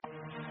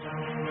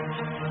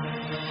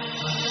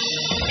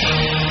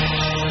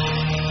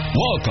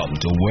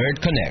Welcome to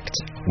Word Connect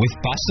with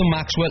Pastor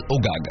Maxwell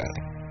Ogaga,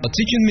 a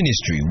teaching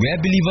ministry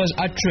where believers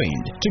are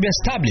trained to be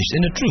established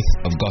in the truth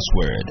of God's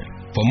Word.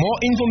 For more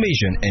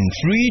information and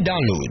free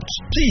downloads,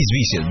 please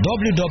visit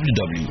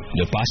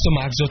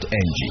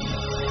www.thepastormax.ng.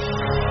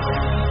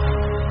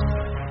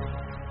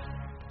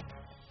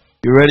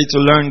 You ready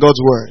to learn God's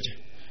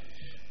Word?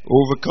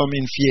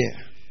 Overcoming fear.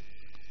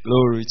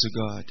 Glory to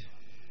God.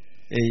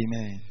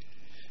 Amen.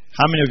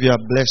 How many of you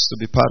are blessed to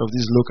be part of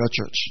this local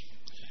church?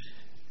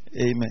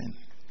 Amen.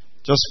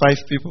 Just 5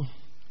 people?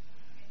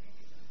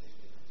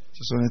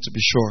 Just wanted to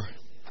be sure.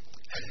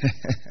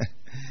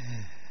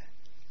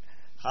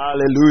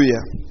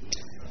 Hallelujah.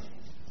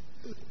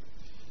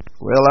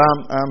 Well,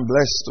 I'm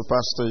blessed to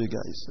pastor you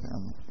guys.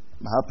 I'm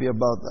happy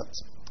about that.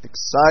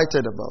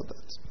 Excited about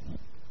that.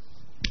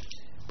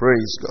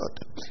 Praise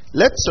God.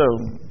 Let's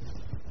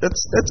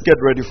get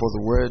ready for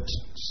the word.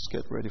 Let's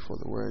get ready for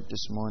the word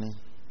this morning.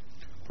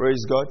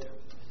 Praise God.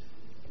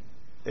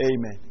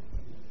 Amen.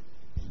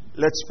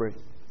 Let's pray.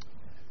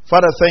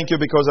 Father, thank you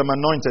because I'm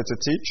anointed to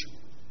teach.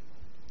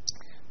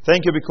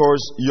 Thank you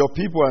because your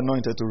people are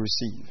anointed to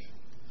receive.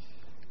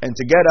 And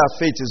together our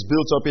faith is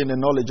built up in the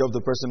knowledge of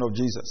the person of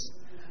Jesus.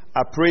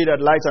 I pray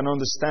that light and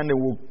understanding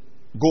will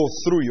go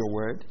through your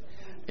word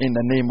in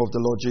the name of the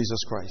Lord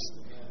Jesus Christ.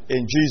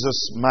 In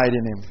Jesus'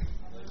 mighty name.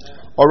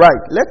 All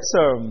right, let's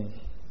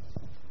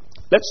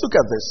look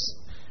at this.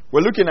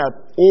 We're looking at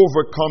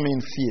overcoming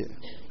fear.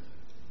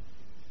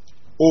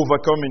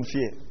 Overcoming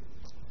fear.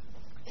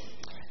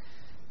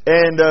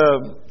 And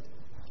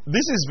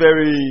this is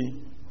very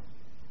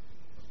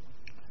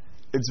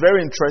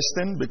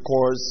interesting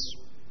because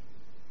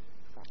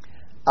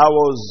I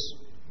was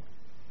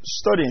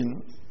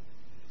studying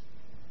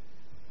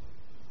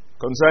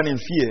concerning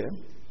fear,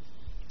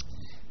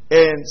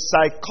 and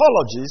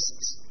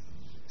psychologists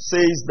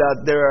says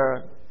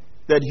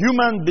that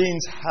human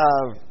beings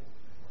have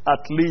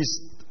at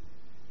least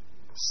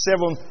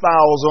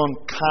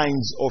 7,000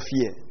 kinds of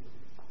fear.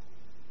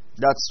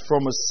 That's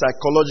from a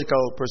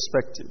psychological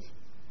perspective.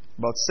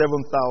 About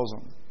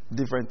 7,000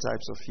 different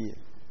types of fear.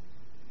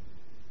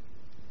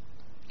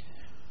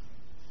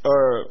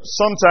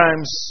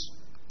 Sometimes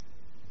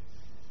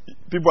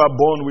people are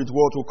born with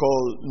what we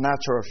call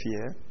natural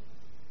fear.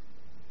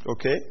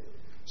 Okay?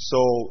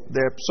 So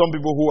there are some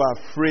people who are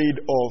afraid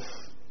of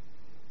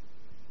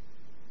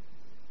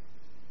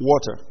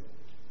water.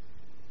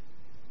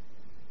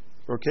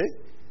 Okay?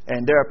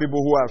 And there are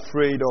people who are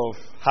afraid of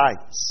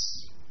heights.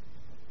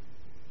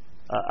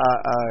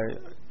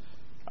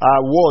 I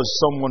was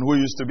someone who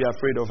used to be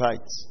afraid of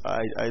heights.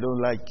 I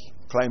don't like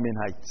climbing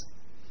heights.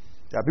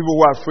 There are people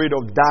who are afraid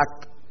of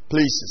dark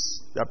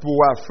places. There are people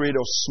who are afraid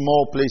of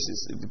small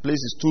places. If the place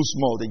is too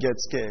small, they get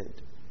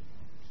scared.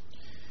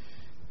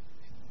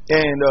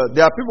 And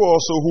there are people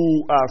also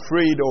who are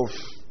afraid of,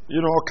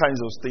 all kinds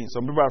of things.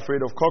 Some people are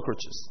afraid of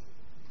cockroaches.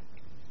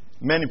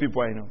 Many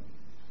people I know.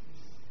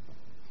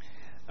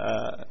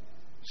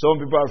 Some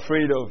people are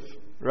afraid of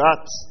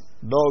rats,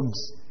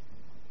 dogs.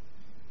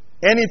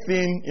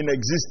 Anything in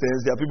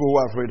existence, there are people who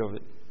are afraid of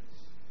it.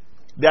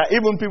 There are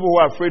even people who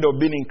are afraid of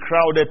being in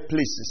crowded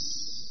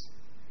places.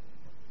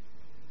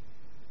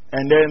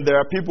 And then there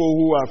are people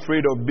who are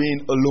afraid of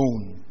being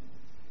alone.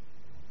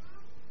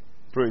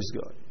 Praise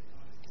God.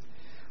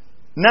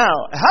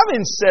 Now,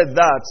 having said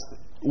that,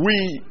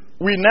 we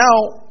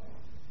now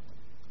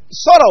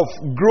sort of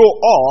grow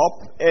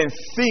up and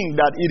think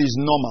that it is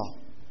normal.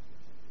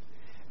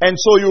 And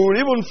so you will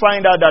even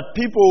find out that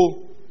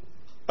people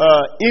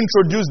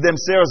introduce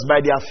themselves by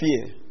their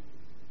fear.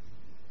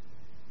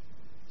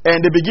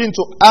 And they begin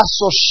to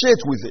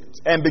associate with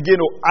it and begin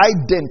to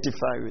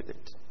identify with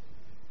it.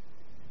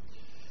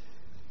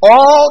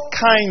 All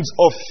kinds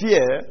of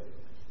fear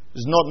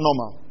is not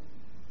normal.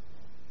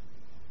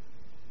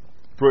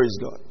 Praise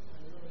God.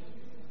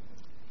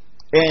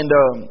 And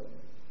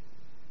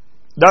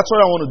that's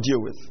what I want to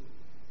deal with.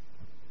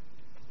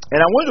 And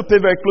I want you to pay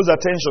very close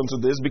attention to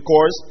this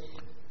because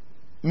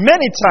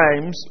many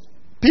times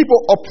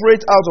people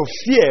operate out of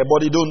fear,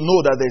 but they don't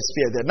know that there's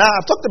fear there. Now,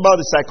 I've talked about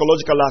the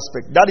psychological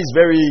aspect. That is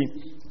very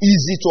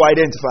easy to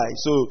identify.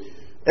 So,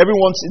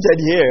 everyone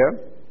seated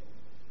here,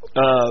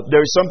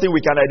 there is something we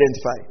can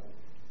identify.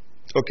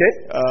 Okay?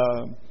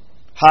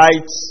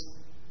 Heights,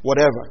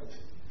 whatever.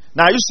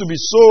 Now, I used to be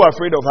so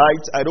afraid of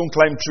heights, I don't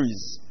climb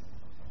trees.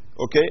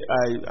 Okay?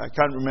 I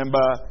can't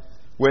remember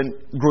when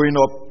growing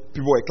up,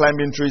 people were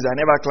climbing trees. I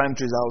never climbed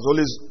trees. I was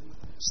always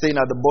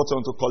staying at the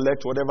bottom to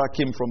collect whatever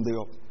came from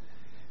the up.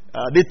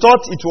 They thought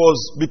it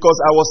was because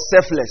I was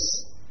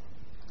selfless.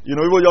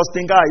 People just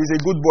think, he's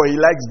a good boy. He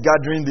likes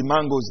gathering the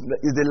mangoes.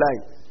 It's a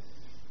lie.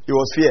 It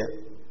was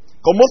fear.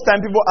 Because most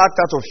time people act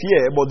out of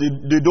fear, but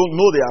they don't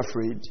know they're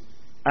afraid.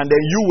 And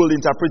then you will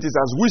interpret it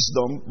as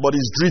wisdom, but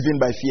it's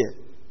driven by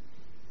fear.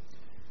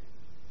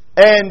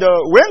 And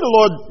when the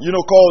Lord,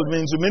 called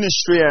me into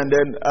ministry and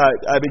then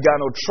I began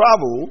to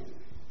travel,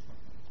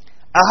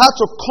 I had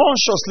to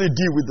consciously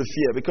deal with the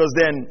fear because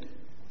then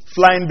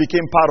flying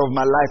became part of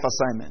my life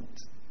assignment.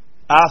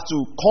 I have to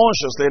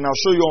consciously, and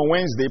I'll show you on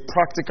Wednesday,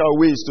 practical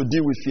ways to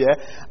deal with fear.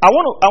 I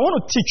want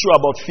to teach you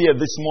about fear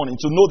this morning,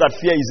 to know that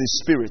fear is a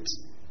spirit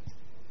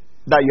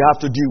that you have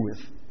to deal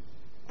with.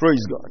 Praise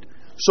God.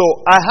 So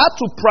I had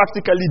to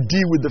practically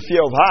deal with the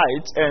fear of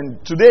heights, and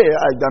today,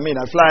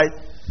 I fly,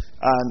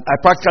 and I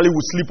practically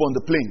would sleep on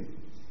the plane.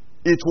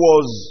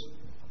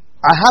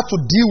 I had to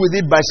deal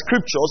with it by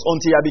scriptures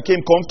until I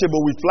became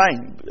comfortable with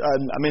flying.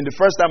 And the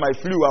first time I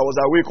flew, I was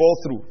awake all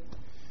through.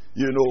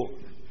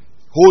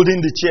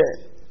 Holding the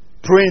chair,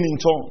 praying in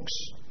tongues.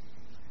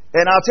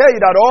 And I'll tell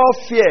you that all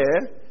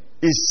fear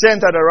is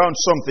centered around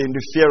something, the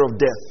fear of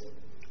death.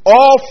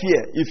 All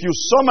fear, if you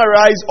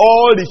summarize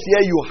all the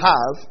fear you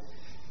have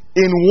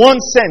in one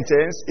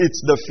sentence,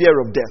 it's the fear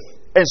of death.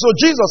 And so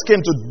Jesus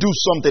came to do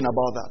something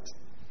about that.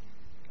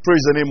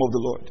 Praise the name of the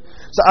Lord.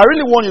 So I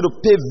really want you to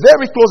pay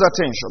very close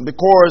attention,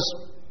 because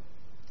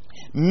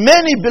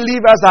many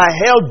believers are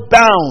held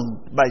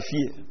bound by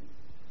fear.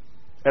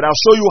 And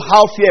I'll show you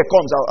how fear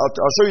comes.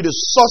 I'll show you the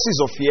sources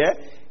of fear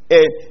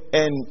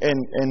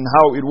and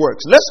how it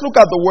works. Let's look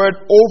at the word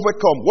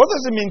overcome. What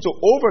does it mean to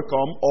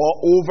overcome or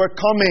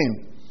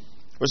overcoming?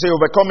 We say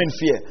overcoming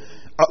fear.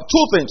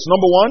 Two things.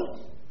 Number one,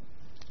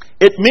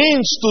 it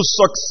means to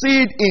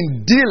succeed in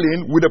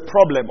dealing with a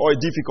problem or a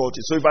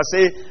difficulty. So if I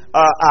say,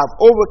 I've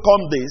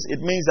overcome this, it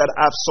means that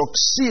I've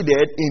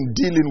succeeded in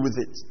dealing with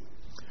it.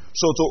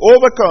 So to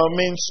overcome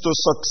means to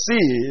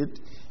succeed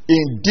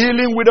in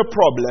dealing with a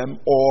problem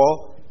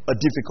or a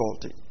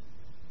difficulty.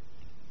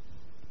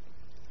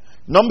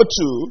 Number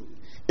two,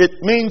 it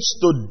means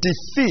to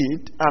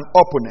defeat an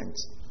opponent.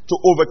 To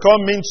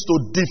overcome means to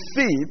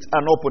defeat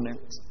an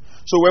opponent.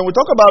 So when we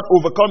talk about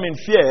overcoming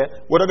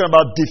fear, we're talking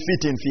about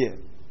defeating fear.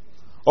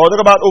 Or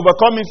talk about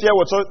overcoming fear,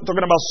 we're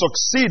talking about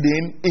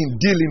succeeding in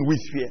dealing with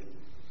fear.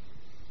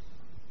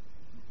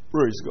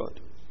 Praise God.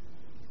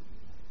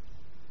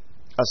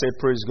 I said,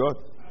 praise God.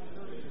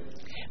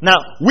 Now,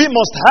 we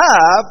must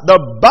have the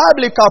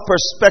biblical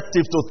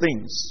perspective to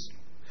things.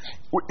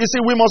 You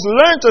see, we must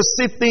learn to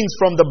see things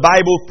from the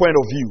Bible point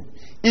of view.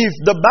 If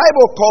the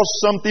Bible calls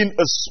something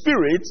a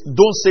spirit,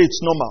 don't say it's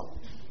normal.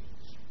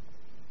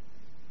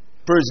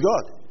 Praise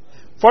God.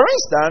 For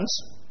instance,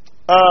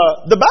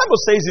 the Bible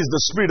says it's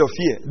the spirit of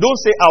fear. Don't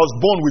say, I was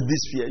born with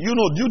this fear. You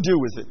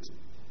deal with it.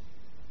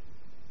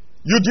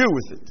 You deal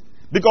with it.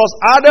 Because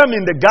Adam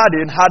in the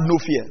garden had no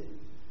fear.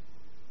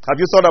 Have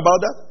you thought about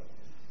that?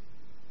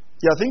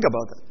 Yeah, think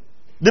about that.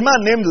 The man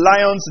named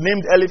lions,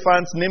 named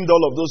elephants, named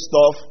all of those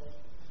stuff.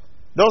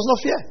 There was no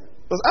fear.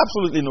 There was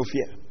absolutely no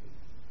fear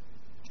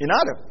in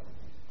Adam.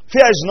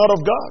 Fear is not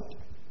of God.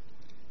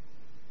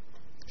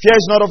 Fear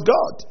is not of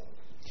God.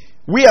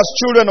 We as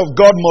children of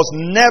God must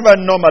never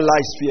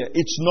normalize fear.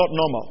 It's not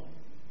normal.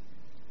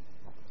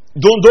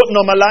 Don't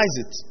normalize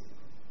it.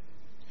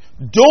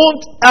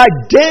 Don't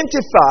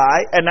identify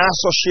and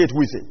associate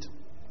with it.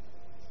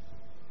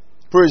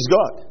 Praise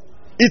God.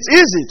 It's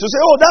easy to say,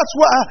 oh, that's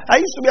what I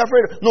used to be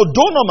afraid of. No,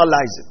 don't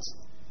normalize it.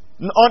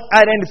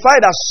 Identify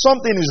that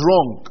something is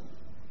wrong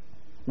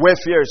where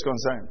fear is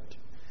concerned.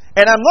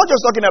 And I'm not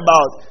just talking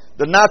about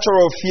the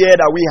natural fear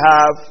that we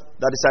have,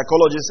 that the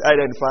psychologists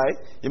identify.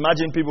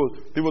 Imagine people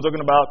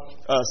talking about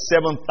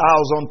 7,000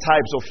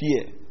 types of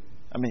fear.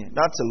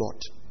 That's a lot.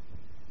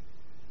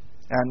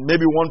 And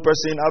maybe one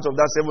person out of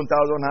that 7,000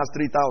 has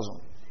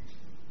 3,000.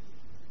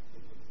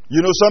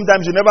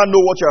 Sometimes you never know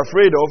what you're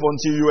afraid of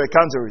until you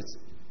encounter it.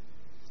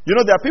 There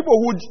are people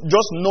who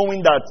just knowing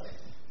that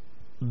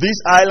this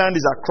island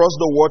is across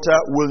the water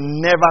will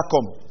never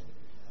come.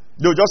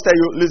 They'll just tell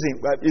you, listen,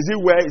 is it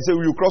where? Say,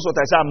 you cross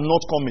water. I say, I'm not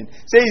coming.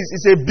 Say,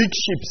 it's a big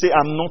ship. Say,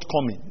 I'm not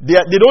coming.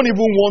 They don't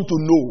even want to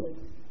know.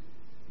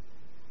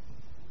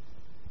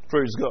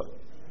 Praise God.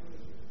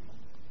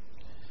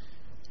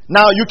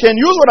 Now, you can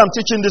use what I'm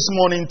teaching this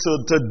morning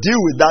to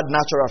deal with that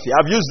natural fear.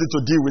 I've used it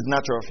to deal with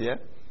natural fear.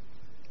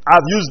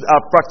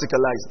 I've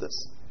practicalized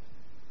this.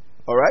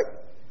 All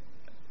right?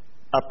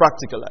 I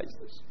practicalize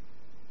this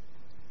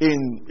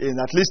in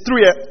at least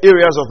 3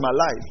 areas of my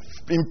life.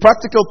 In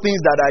practical things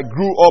that I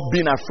grew up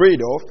being afraid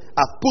of,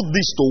 I put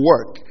this to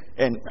work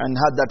and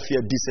had that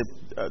fear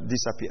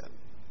disappear.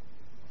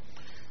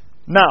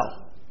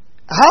 Now,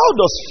 how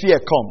does fear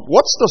come?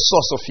 What's the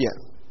source of fear?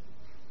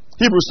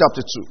 Hebrews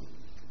chapter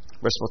 2,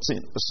 verse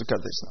 14. Let's look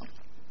at this now.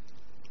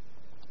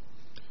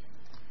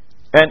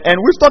 And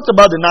we've talked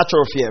about the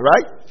natural fear,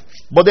 right?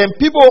 But then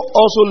people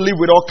also live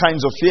with all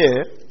kinds of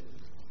fear.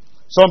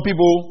 Some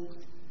people,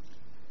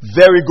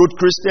 very good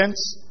Christians,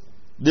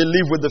 they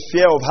live with the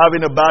fear of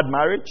having a bad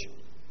marriage.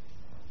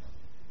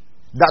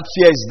 That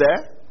fear is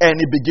there, and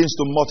it begins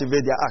to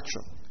motivate their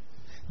action.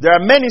 There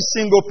are many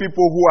single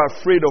people who are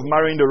afraid of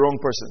marrying the wrong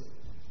person.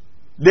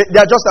 They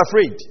are just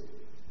afraid.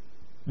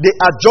 They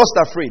are just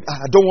afraid.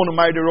 I don't want to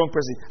marry the wrong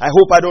person. I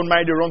hope I don't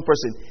marry the wrong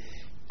person.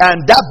 And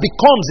that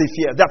becomes a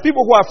fear. There are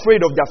people who are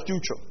afraid of their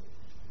future.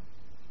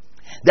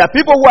 There are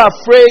people who are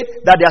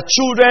afraid that their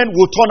children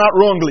will turn out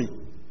wrongly.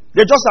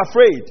 They're just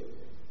afraid.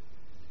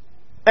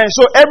 And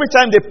so every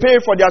time they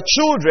pay for their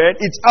children,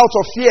 it's out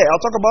of fear.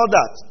 I'll talk about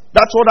that.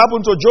 That's what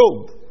happened to Job.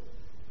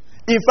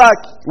 In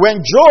fact, when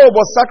Job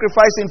was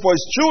sacrificing for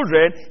his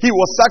children, he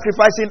was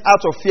sacrificing out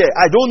of fear.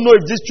 I don't know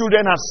if these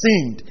children have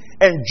sinned.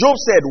 And Job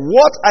said,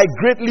 what I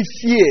greatly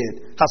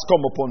feared has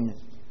come upon me.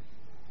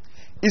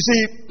 You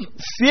see,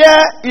 fear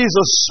is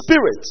a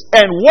spirit,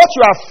 and what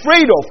you are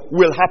afraid of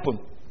will happen.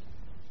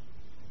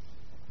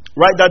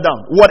 Write that down.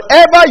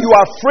 Whatever you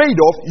are afraid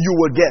of, you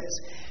will get.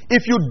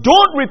 If you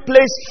don't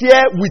replace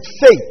fear with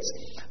faith,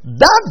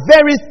 that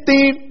very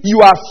thing you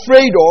are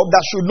afraid of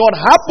that should not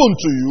happen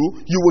to you,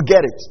 you will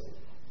get it.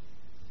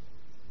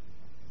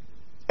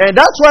 And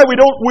that's why we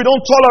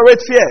don't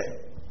tolerate fear.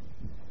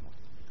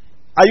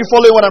 Are you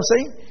following what I'm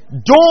saying?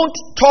 Don't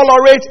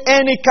tolerate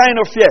any kind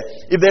of fear.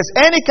 If there's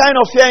any kind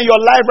of fear in your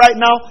life right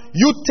now,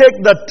 you take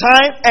the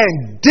time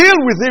and deal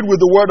with it with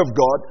the Word of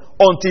God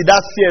until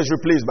that fear is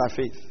replaced by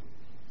faith.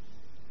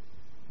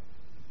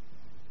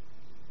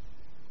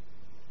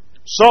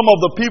 Some of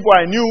the people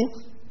I knew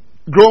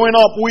growing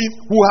up with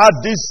who had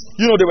this,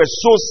 they were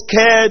so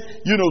scared,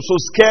 so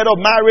scared of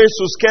marriage,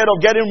 so scared of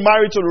getting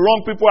married to the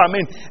wrong people,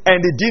 and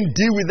they didn't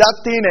deal with that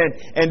thing,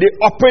 and they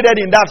operated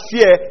in that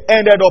fear,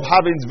 ended up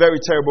having very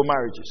terrible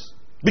marriages.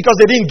 Because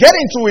they didn't get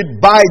into it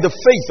by the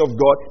faith of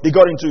God, they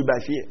got into it by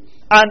fear.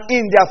 And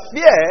in their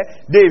fear,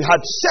 they had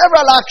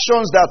several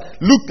actions that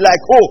looked like,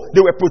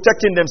 they were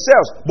protecting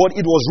themselves, but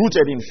it was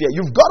rooted in fear.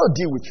 You've got to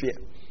deal with fear.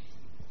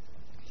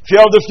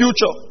 Fear of the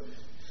future.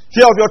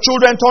 Fear of your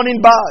children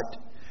turning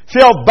bad.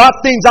 Fear of bad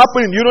things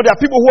happening. There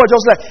are people who are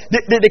just like,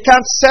 they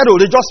can't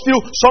settle. They just feel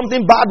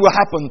something bad will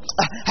happen.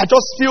 I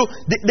just feel,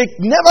 they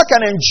never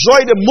can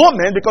enjoy the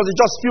moment because they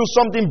just feel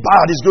something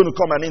bad is going to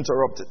come and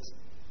interrupt it.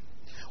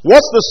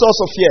 What's the source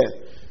of fear?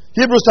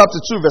 Hebrews chapter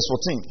 2 verse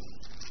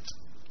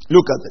 14.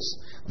 Look at this.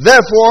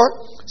 Therefore,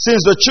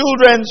 since the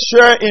children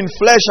share in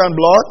flesh and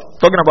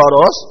blood, talking about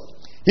us,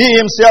 he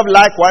himself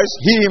likewise,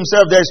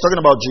 there is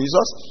talking about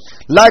Jesus,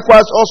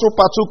 likewise also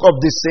partook of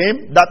the same.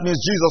 That means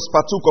Jesus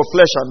partook of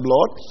flesh and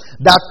blood,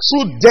 that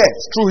through death,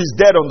 through his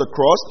death on the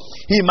cross,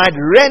 he might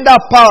render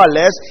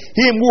powerless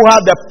him who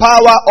had the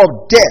power of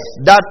death,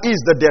 that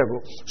is the devil.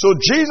 So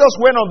Jesus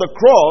went on the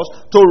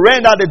cross to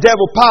render the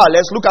devil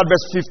powerless. Look at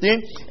verse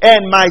 15.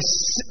 And might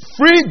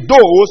free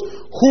those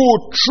who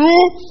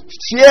through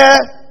fear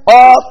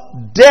of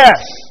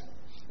death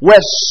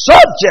were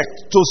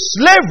subject to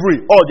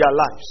slavery all their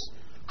lives.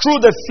 Through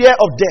the fear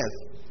of death.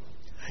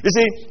 You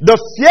see, the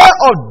fear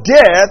of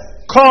death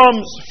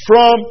comes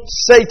from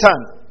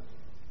Satan.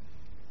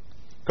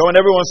 Come on,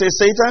 everyone, say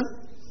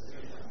Satan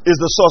is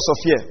the source of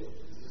fear.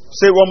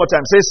 Say it one more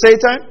time. Say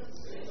Satan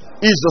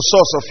is the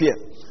source of fear.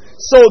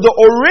 So the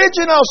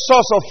original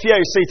source of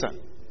fear is Satan.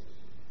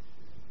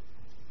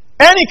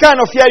 Any kind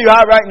of fear you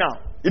have right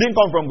now, it didn't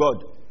come from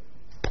God.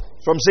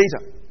 From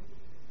Satan.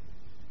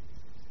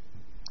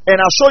 And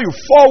I'll show you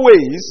 4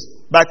 ways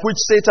by which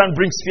Satan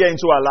brings fear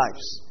into our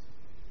lives.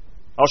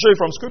 I'll show you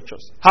from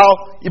scriptures how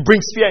it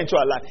brings fear into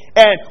our life.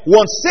 And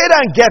once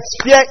Satan gets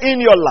fear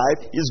in your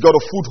life, he's got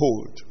a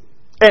foothold.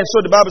 And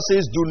so the Bible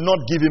says, do not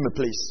give him a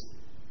place.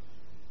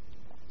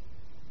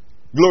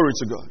 Glory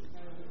to God.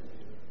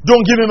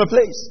 Don't give him a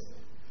place.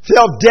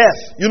 Fear of death.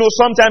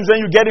 Sometimes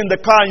when you get in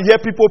the car and you hear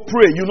people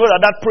pray, you know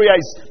that prayer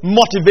is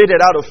motivated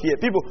out of fear.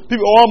 People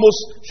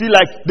almost feel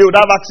like they would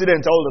have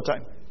accidents all the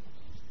time.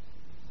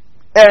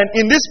 And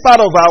in this part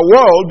of our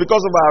world,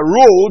 because of our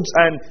roads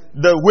and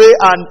the way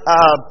our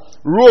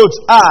roads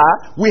are,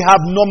 we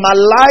have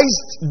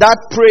normalized that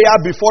prayer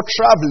before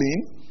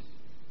traveling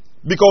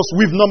because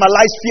we've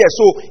normalized fear.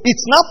 So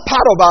it's not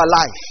part of our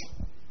life.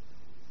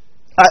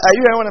 Are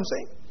you hearing what I'm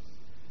saying?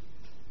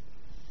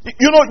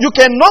 You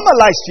can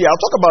normalize fear. I'll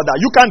talk about that.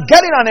 You can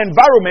get in an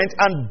environment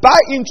and buy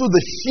into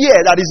the fear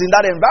that is in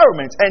that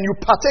environment, and you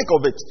partake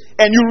of it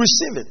and you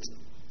receive it.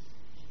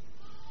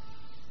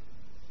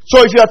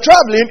 So if you are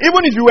traveling,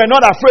 even if you were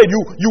not afraid,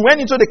 you went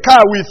into the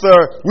car with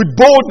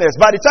boldness.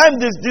 By the time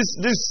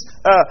this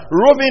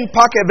roving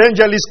park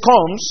evangelist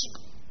comes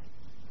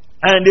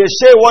and they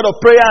say a word of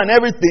prayer and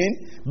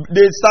everything,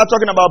 they start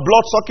talking about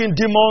blood-sucking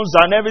demons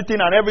and everything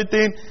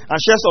and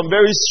share some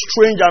very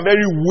strange and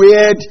very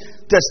weird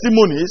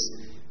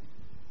testimonies.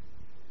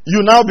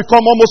 You now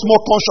become almost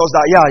more conscious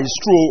that, it's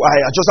true,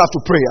 I just have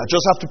to pray. I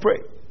just have to pray.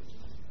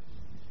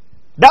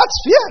 That's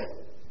fear.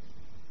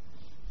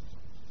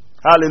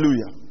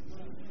 Hallelujah.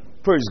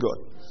 Praise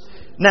God.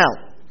 Now,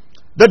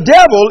 the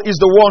devil is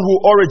the one who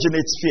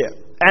originates fear.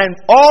 And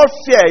all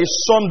fear is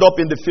summed up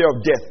in the fear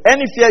of death.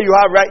 Any fear you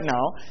have right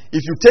now,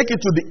 if you take it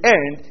to the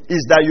end, is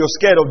that you're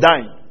scared of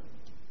dying.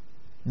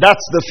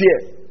 That's the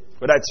fear.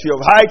 Whether it's fear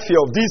of height, fear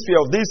of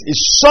this, is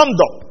summed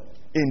up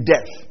in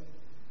death.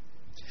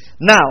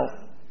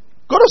 Now,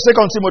 go to 2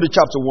 Timothy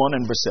chapter 1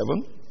 and verse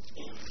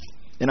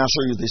 7. And I'll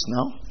show you this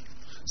now.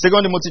 2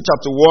 Timothy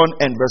chapter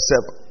 1 and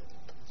verse 7.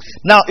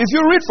 Now, if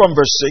you read from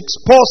verse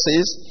 6, Paul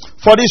says,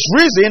 for this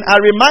reason, I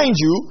remind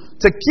you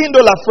to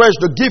kindle afresh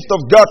the gift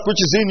of God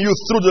which is in you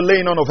through the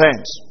laying on of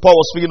hands. Paul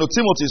was speaking to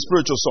Timothy, his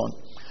spiritual son.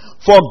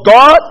 For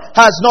God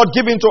has not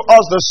given to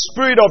us the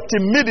spirit of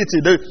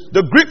timidity.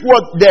 The Greek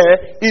word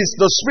there is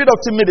the spirit of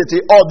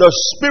timidity or the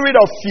spirit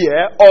of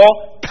fear or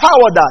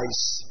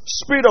cowardice.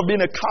 spirit of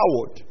being a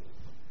coward.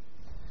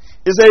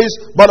 It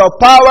says, but of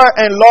power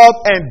and love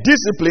and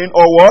discipline,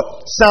 or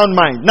what? Sound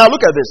mind. Now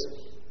look at this.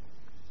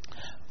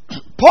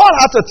 Paul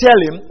had to tell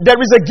him,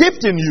 there is a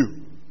gift in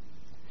you.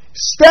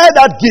 Stir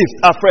that gift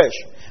afresh.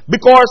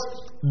 Because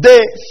the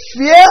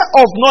fear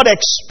of not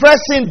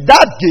expressing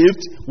that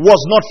gift was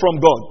not from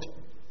God.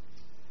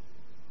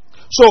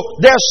 So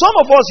there are some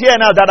of us here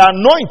now that are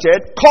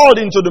anointed, called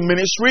into the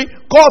ministry,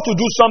 called to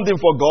do something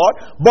for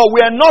God, but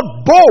we are not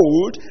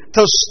bold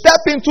to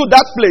step into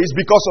that place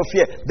because of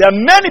fear. There are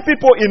many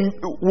people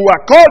who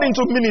are called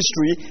into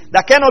ministry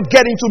that cannot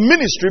get into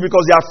ministry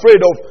because they are afraid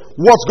of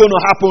what's going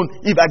to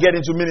happen if I get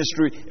into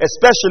ministry,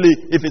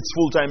 especially if it's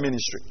full-time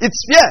ministry. It's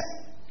fear.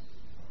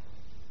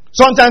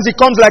 Sometimes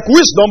it comes like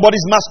wisdom, but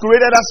it's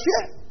masqueraded as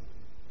fear.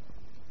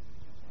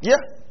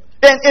 Yeah.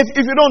 And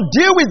if you don't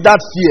deal with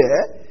that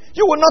fear,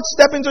 you will not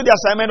step into the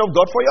assignment of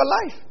God for your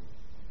life.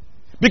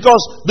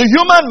 Because the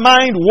human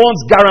mind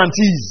wants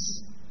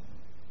guarantees.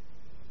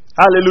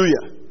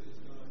 Hallelujah.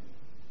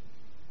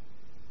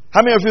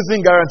 How many of you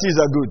think guarantees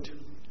are good?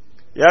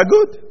 They are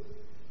good.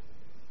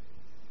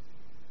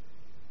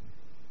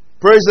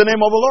 Praise the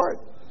name of the Lord.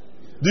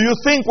 Do you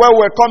think while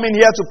we're coming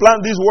here to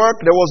plant this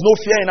work, there was no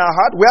fear in our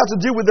heart? We have to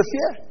deal with the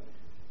fear.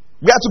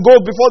 We have to go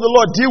before the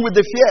Lord, deal with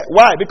the fear.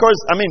 Why? Because,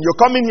 you're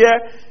coming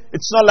here.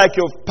 It's not like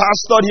you're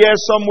pastored here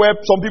somewhere.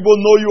 Some people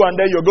know you and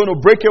then you're going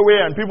to break away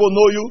and people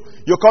know you.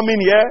 You're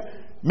coming here,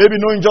 maybe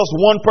knowing just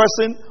one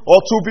person or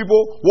two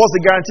people. What's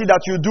the guarantee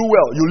that you do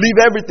well? You leave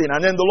everything.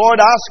 And then the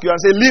Lord asks you and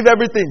say, leave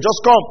everything. Just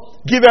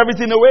come. Give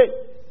everything away.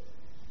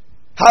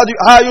 How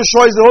are you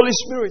sure it's the Holy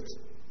Spirit?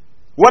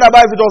 What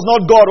about if it was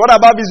not God? What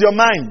about if it's your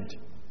mind?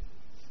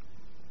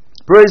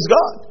 Praise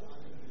God.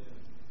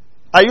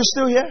 Are you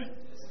still here?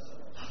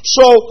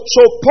 So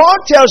Paul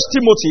tells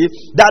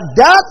Timothy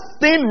that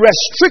thing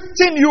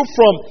restricting you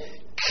from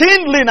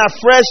kindling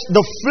afresh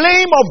the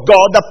flame of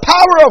God, the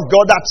power of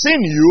God that's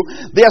in you,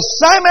 the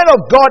assignment of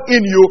God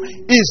in you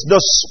is the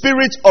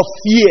spirit of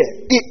fear.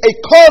 It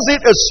calls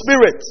it a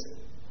spirit.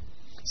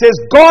 It says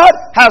God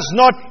has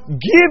not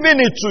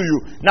given it to you.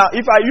 Now,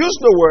 if I use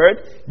the word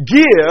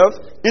give,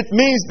 it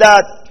means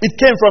that it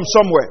came from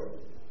somewhere.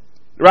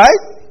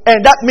 Right?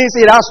 And that means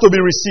it has to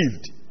be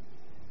received.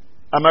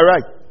 Am I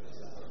right?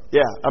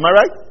 Yeah, am I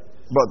right?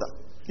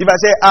 Brother. If I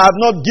say, I have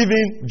not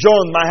given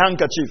John my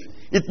handkerchief,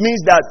 it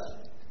means that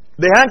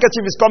the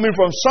handkerchief is coming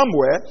from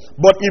somewhere,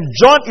 but if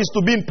John is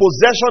to be in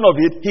possession of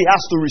it, he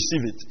has to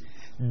receive it.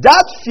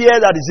 That fear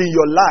that is in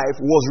your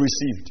life was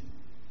received.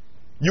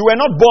 You were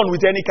not born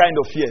with any kind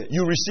of fear.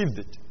 You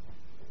received it.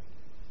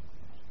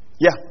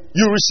 Yeah,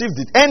 you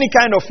received it. Any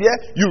kind of fear,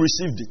 you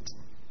received it.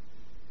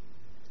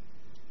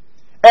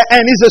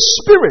 And it's a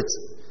spirit.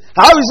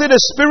 How is it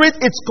a spirit?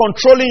 It's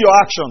controlling your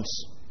actions.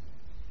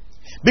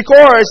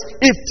 Because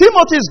if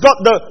Timothy's got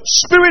the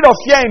spirit of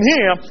fear in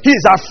him,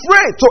 he's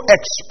afraid to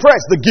express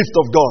the gift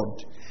of God.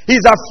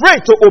 He's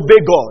afraid to obey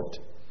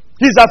God.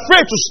 He's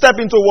afraid to step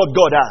into what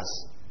God has.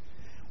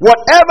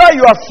 Whatever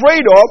you're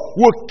afraid of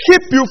will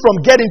keep you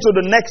from getting to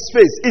the next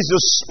phase. It's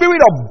the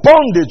spirit of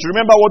bondage.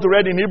 Remember what we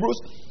read in Hebrews?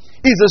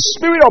 It's the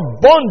spirit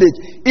of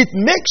bondage. It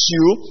makes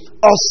you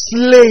a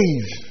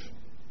slave.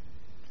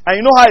 And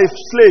you know how a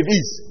slave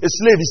is? A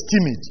slave is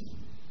timid.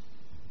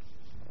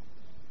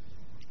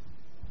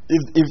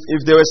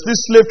 If there was this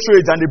slave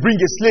trade and they bring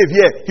a slave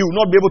here, he will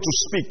not be able to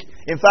speak.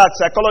 In fact,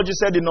 psychology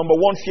said the number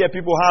one fear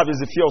people have is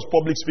the fear of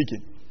public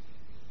speaking.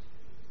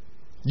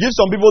 Give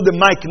some people the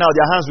mic now,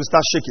 their hands will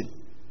start shaking.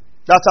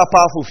 That's how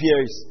powerful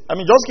fear is.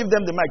 Just give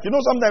them the mic.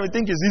 Sometimes we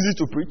think it's easy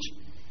to preach.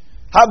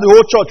 Have the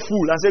whole church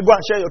full and say, go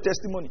and share your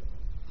testimony.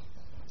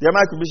 Their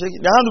mic will be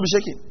shaking. Their hand will be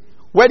shaking.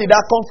 Where did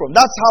that come from?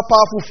 That's how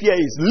powerful fear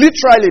is.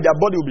 Literally, their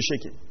body will be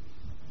shaking.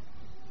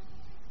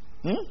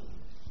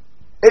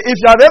 If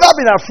you have ever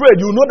been afraid,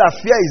 you know that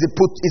fear is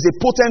a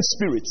potent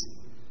spirit.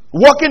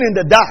 Walking in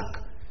the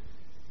dark,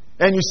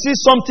 and you see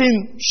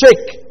something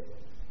shake.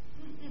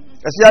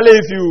 Especially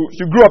if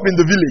you grew up in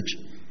the village.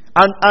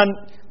 And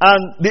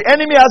the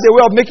enemy has a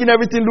way of making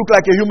everything look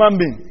like a human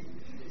being.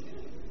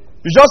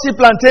 You just see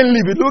plantain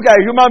leaf, it looks like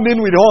a human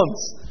being with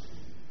horns.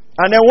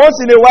 And then once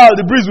in a while,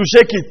 the breeze will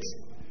shake it.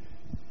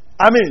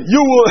 You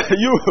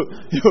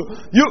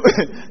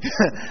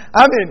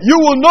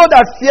will know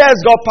that fear has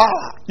got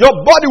power. Your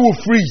body will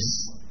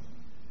freeze.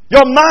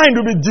 Your mind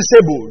will be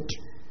disabled.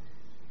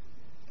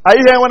 Are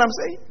you hearing what I'm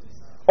saying?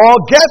 Or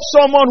get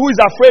someone who is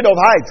afraid of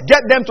heights.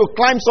 Get them to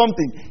climb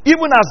something,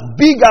 even as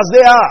big as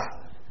they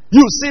are.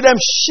 You see them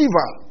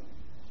shiver.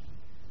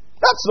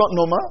 That's not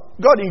normal.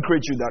 God didn't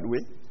create you that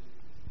way.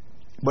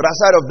 But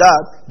aside of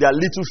that, there are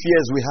little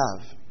fears we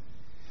have.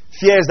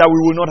 Fears that we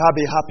will not have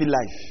a happy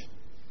life.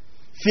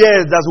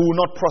 Fear that we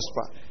will not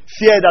prosper.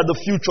 Fear that the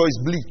future is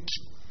bleak.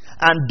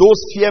 And those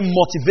fear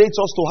motivates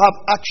us to have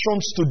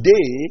actions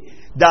today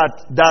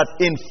that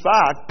in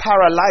fact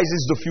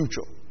paralyzes the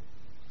future.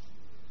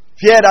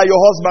 Fear that your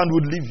husband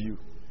would leave you.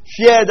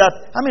 Fear that,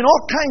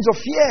 all kinds of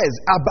fears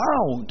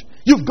abound.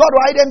 You've got to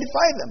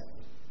identify them.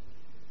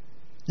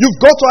 You've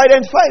got to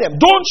identify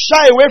them. Don't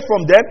shy away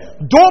from them.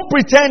 Don't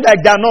pretend like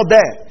they're not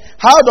there.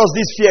 how does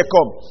this fear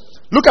come?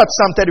 Look at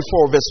Psalm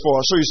 34 verse 4.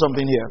 I'll show you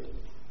something here.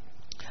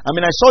 I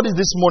mean, I saw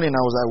this morning.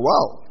 I was like,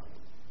 wow.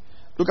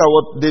 Look at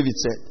what David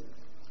said.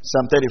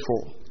 Psalm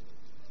 34.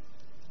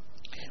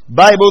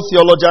 Bible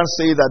theologians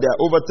say that there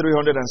are over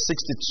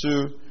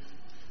 365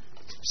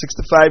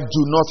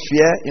 do not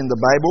fear in the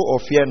Bible or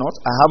fear not.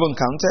 I haven't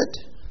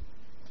counted.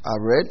 I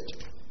read,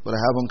 but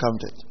I haven't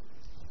counted.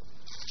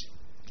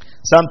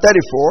 Psalm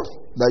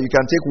 34, that you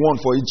can take one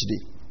for each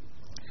day.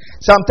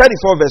 Psalm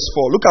 34 verse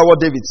 4. Look at what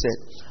David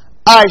said.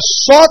 I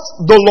sought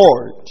the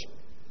Lord.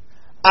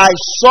 I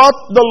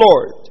sought the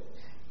Lord,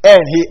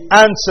 and he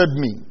answered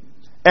me.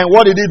 And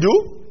what did he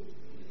do?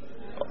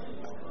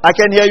 I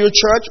can hear you,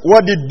 church.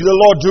 What did the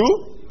Lord do?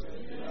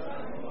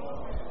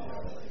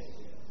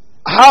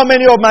 How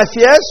many of my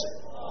fears?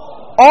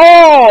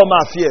 All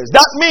my fears.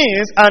 That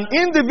means an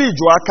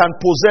individual can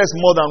possess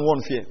more than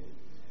one fear.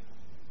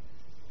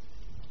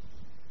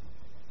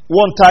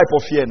 One type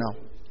of fear now.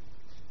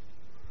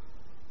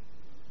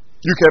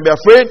 You can be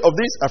afraid of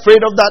this,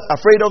 afraid of that,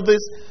 afraid of this.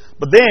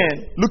 But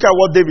then, look at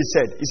what David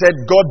said. He said,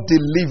 God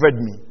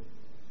delivered me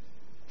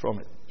from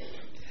it.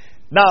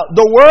 Now,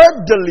 the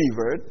word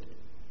delivered,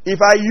 if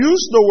I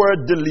use the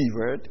word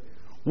delivered,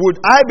 would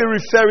I be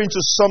referring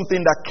to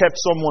something that kept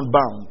someone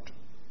bound?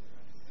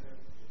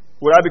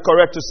 Would I be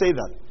correct to say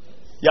that?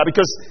 Yeah,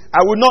 because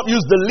I would not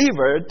use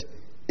delivered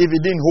if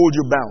it didn't hold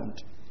you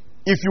bound.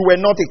 If you were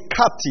not a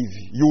captive,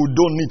 you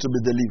don't need to be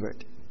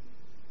delivered.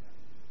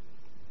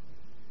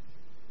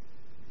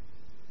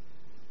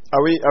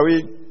 Are we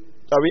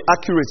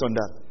accurate on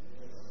that?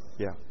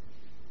 Yeah.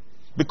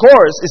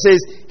 Because it says,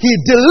 He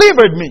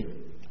delivered me.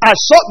 I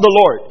sought the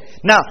Lord.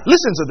 Now,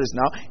 listen to this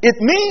now. It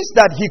means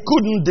that he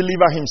couldn't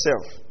deliver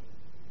himself.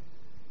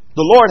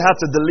 The Lord had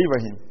to deliver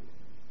him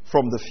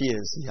from the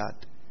fears he had.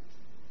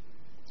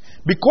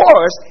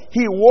 Because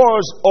he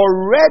was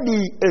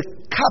already a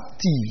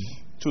captive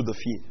to the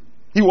fear.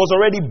 He was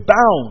already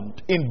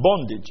bound in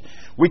bondage.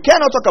 We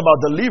cannot talk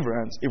about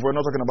deliverance if we're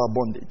not talking about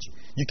bondage.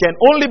 You can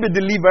only be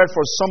delivered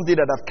for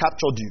something that have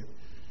captured you.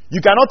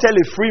 You cannot tell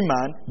a free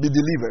man, be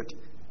delivered.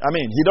 I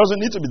mean, he doesn't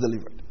need to be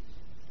delivered.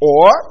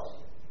 Or,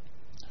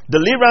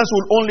 deliverance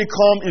will only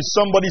come if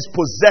somebody's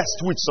possessed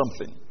with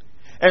something.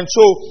 And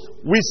so,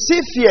 we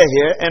see fear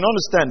here, and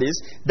understand this,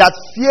 that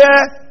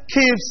fear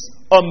keeps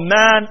a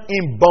man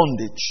in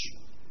bondage.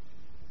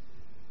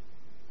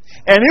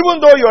 And even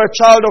though you're a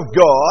child of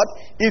God,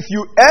 if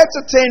you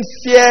entertain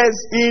fears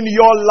in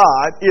your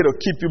life, it'll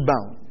keep you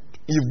bound.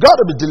 You've got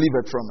to be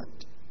delivered from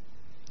it.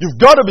 You've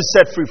got to be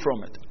set free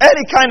from it.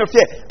 Any kind of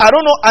fear. I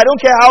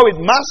don't care how it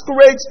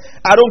masquerades.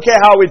 I don't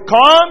care how it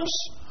comes.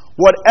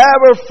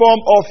 Whatever form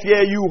of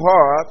fear you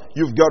have,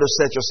 you've got to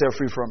set yourself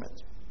free from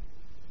it.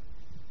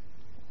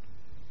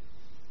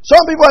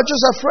 Some people are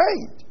just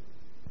afraid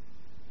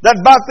that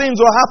bad things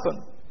will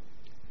happen.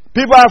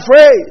 People are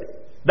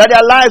afraid that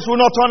their lives will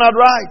not turn out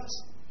right.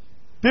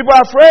 People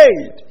are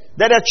afraid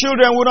that their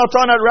children will not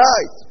turn out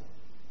right.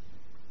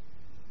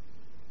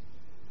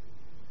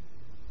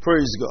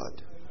 Praise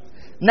God.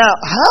 Now,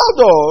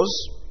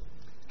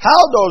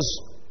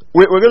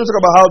 we're going to talk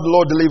about how the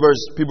Lord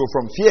delivers people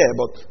from fear,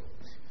 but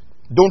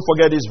don't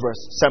forget this verse,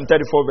 Psalm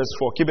 34 verse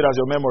 4. Keep it as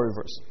your memory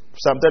verse.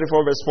 Psalm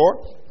 34 verse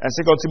 4 and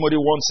 2 Timothy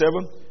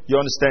 1:7.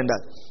 You understand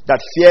that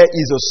fear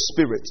is a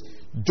spirit.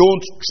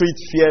 Don't treat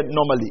fear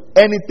normally.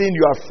 Anything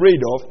you are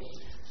afraid of,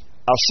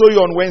 I'll show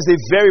you on Wednesday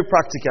very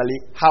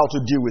practically how to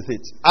deal with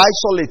it.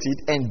 Isolate it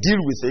and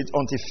deal with it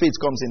until faith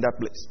comes in that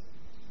place.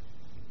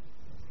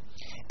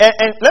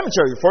 And let me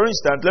tell you, for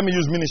instance, let me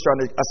use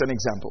ministry as an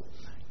example.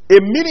 A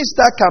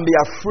minister can be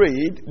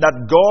afraid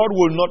that God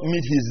will not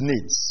meet his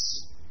needs.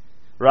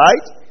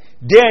 Right?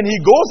 Then he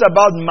goes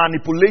about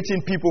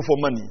manipulating people for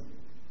money.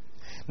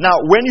 Now,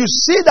 when you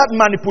see that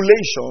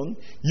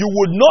manipulation, you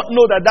would not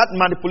know that that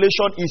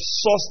manipulation is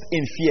sourced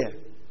in fear.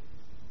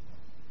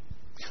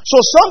 So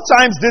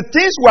sometimes the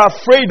things we're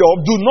afraid of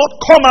do not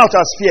come out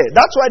as fear.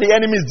 That's why the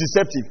enemy is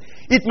deceptive.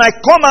 It might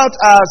come out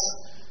as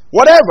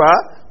whatever,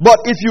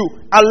 but if you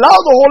allow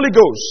the Holy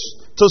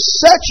Ghost to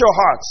search your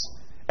hearts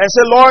and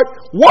say, Lord,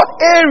 what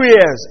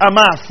areas am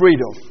I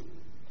afraid of?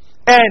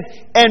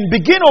 And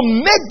begin to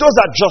make those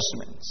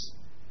adjustments,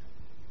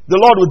 the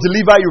Lord will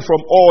deliver you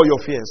from all your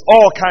fears,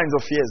 all kinds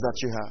of fears that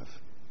you have.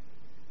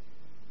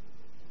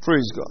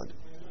 Praise God.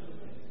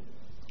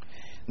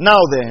 Now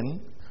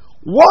then,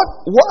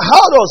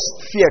 how does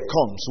fear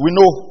come? We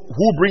know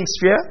who brings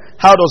fear.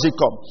 How does it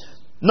come?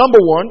 Number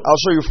one,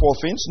 I'll show you four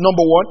things.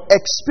 Number one,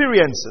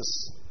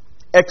 experiences.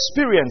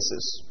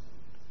 Experiences.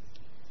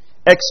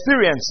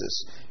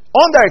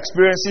 Under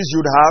experiences,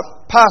 you'd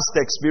have past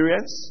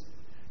experience,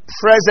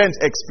 present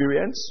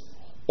experience,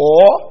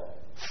 or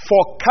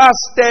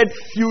forecasted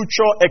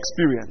future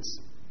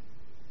experience.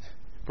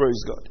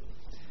 Praise God.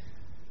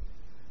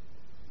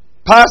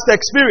 Past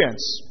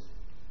experience,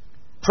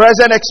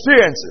 present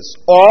experiences,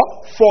 or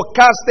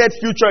forecasted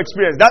future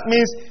experience. That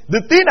means the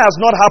thing has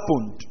not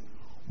happened,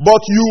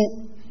 but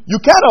you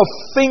kind of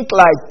think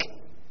like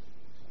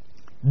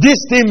this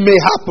thing may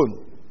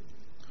happen.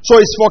 So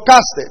it's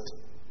forecasted.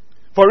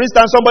 For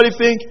instance, somebody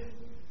think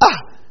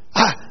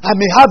I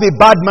may have a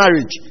bad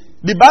marriage.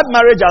 The bad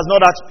marriage has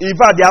not actually, in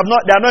fact, they are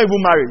not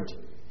even married.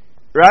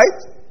 Right?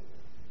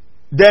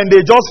 Then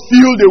they just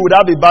feel they would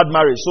have a bad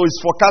marriage. So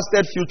it's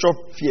forecasted future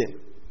fear.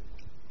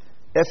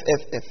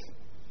 FFF.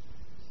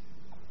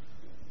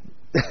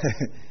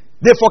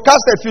 They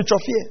forecasted future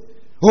fear.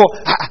 Oh,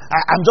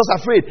 I'm just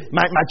afraid.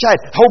 My child,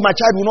 I hope my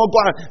child will not go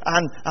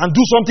and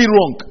do something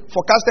wrong.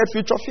 Forecasted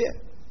future fear.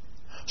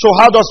 So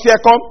how does fear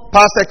come?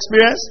 Past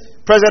experience,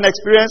 present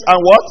experience,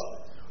 and what?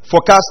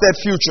 Forecasted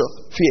future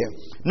fear.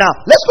 Now,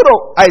 let's go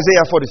to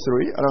Isaiah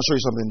 43, and I'll show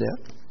you something there.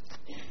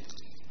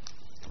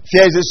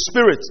 Fear is a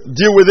spirit.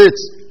 Deal with it.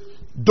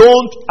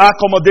 Don't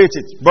accommodate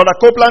it. Brother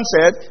Copeland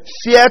said,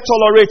 fear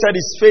tolerated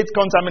is faith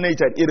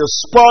contaminated. It will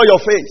spoil your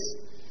faith.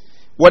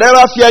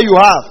 Whatever fear you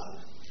have,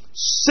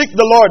 seek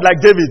the Lord like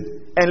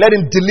David and let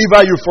him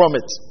deliver you from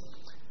it.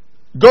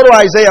 Go to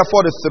Isaiah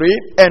 43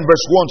 and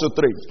verse 1 to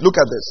 3. Look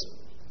at this.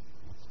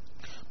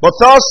 But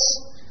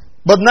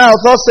now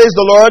thus says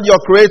the Lord, your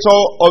creator,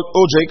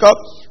 O Jacob,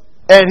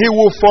 and he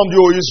who formed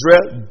you, O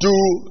Israel, do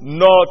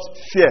not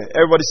fear.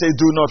 Everybody say,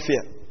 do not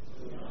fear.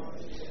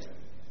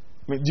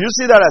 Do you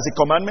see that as a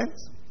commandment?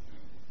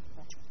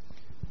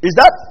 Is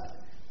that,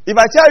 if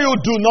I tell you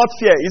do not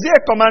fear, is it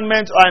a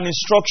commandment or an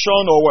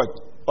instruction or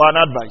what? Or an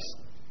advice?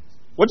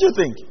 What do you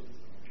think?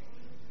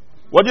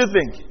 What do you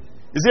think?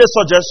 Is it a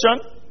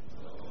suggestion?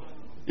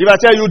 If I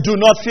tell you do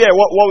not fear,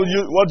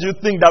 what do you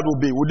think that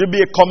would be? Would it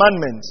be a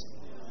commandment?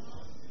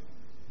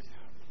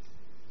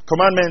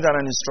 Commandment and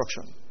an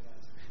instruction.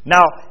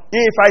 Now,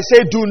 if I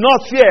say do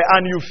not fear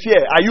and you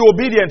fear, are you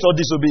obedient or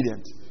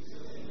disobedient?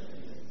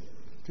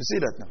 You see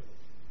that now?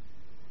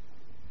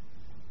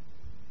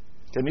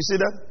 Can you see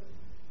that?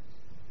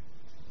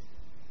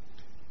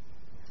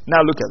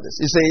 Now look at this.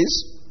 It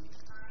says,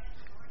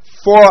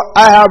 for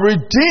I have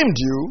redeemed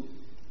you,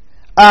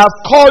 I have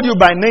called you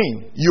by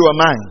name, you are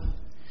mine.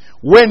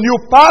 When you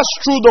pass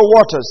through the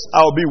waters,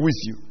 I will be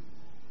with you.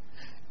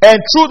 And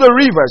through the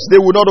rivers, they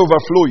will not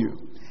overflow you.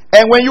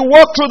 And when you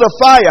walk through the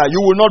fire,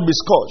 you will not be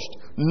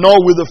scorched, nor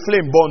will the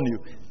flame burn you.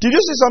 Did you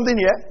see something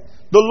here?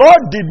 The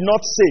Lord did not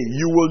say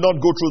you will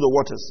not go through the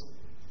waters.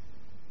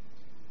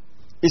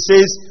 It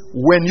says,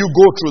 when you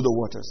go through the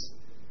waters.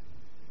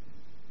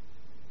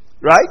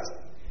 Right?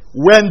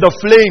 When the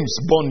flames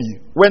burn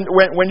you. When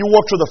you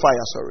walk through the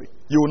fire,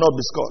 you will not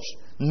be scorched,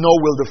 nor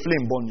will the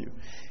flame burn you.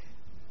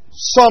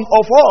 Some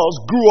of us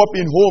grew up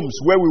in homes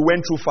where we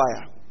went through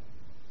fire.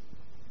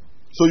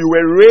 So you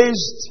were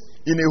raised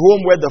in a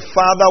home where the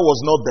father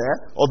was not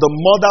there or the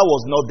mother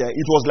was not there.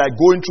 It was like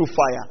going through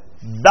fire.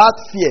 That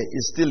fear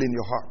is still in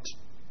your heart.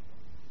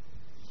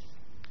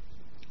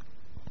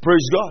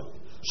 Praise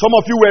God. Some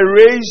of you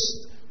were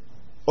raised,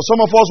 or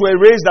some of us were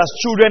raised as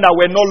children that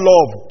were not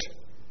loved.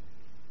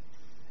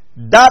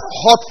 That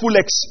hurtful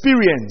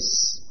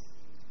experience,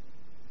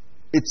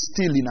 it's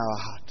still in our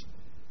heart.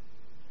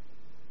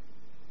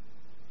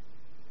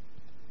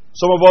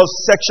 Some of us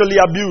sexually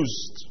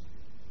abused,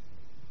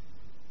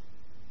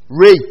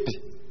 raped,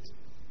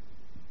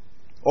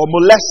 or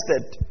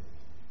molested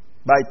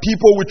by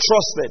people we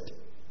trusted.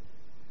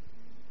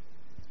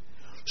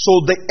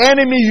 So the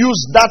enemy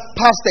used that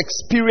past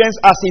experience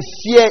as a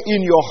fear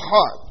in your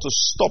heart to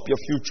stop your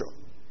future.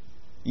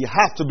 You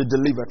have to be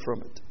delivered from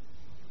it.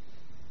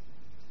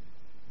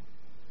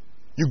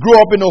 You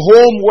grew up in a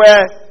home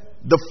where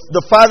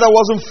the father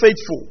wasn't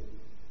faithful.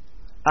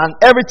 And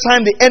every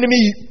time the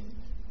enemy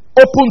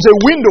opens a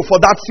window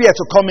for that fear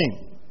to come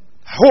in,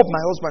 I hope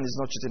my husband is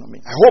not cheating on me.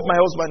 I hope my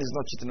husband is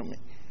not cheating on me.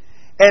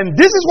 And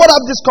this is what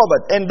I've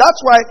discovered. And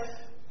that's why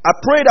I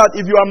pray that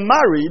if you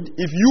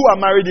are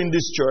married in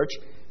this church,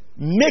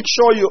 make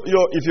sure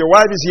if your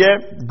wife is here,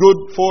 good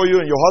for you,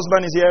 and your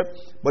husband is here.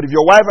 But if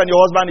your wife and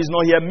your husband is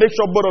not here, make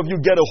sure both of you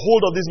get a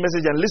hold of this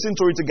message and listen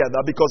to it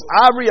together. Because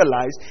I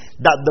realize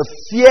that the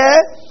fear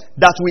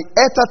that we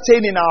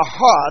entertain in our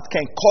heart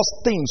can cause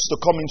things to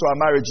come into our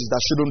marriages that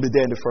shouldn't be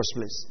there in the first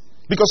place.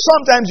 Because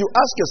sometimes you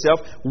ask yourself,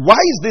 why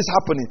is this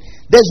happening?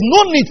 There's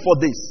no need for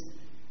this.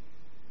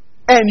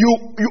 And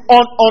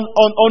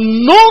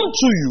unknown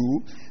to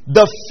you,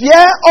 the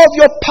fear of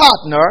your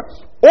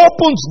partner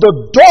opens the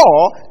door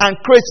and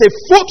creates a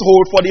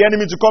foothold for the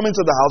enemy to come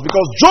into the house.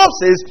 Because Job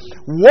says,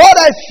 what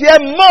I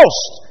fear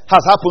most has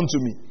happened to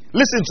me.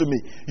 Listen to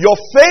me. Your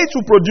faith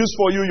will produce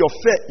for you, your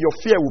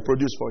fear will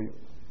produce for you.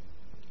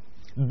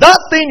 That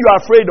thing you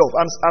are afraid of,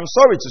 I'm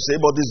sorry to say,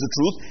 but this is the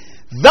truth.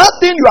 That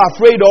thing you are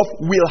afraid of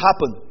will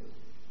happen.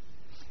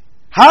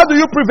 How do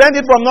you prevent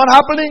it from not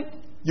happening?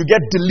 You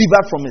get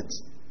delivered from it.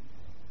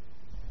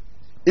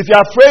 If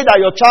you're afraid that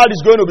your child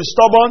is going to be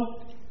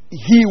stubborn,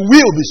 he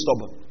will be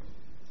stubborn.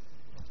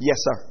 Yes,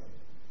 sir.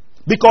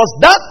 Because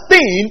that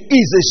thing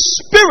is a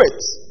spirit.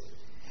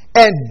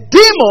 And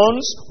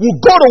demons will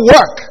go to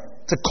work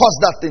to cause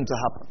that thing to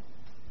happen.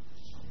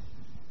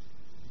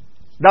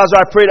 That's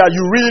why I pray that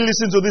you really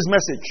listen to this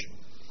message.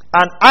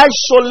 And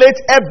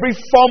isolate every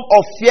form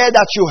of fear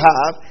that you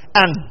have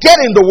and get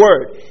in the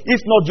Word.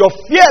 If not, your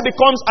fear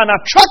becomes an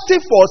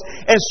attractive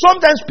force. And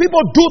sometimes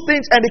people do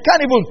things and they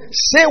can't even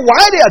say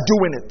why they are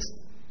doing it.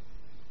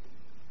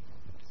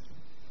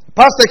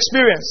 Past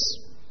experience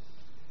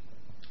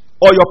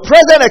or your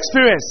present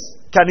experience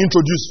can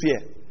introduce fear.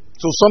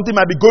 So something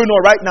might be going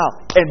on right now,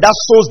 and that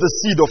sows the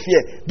seed of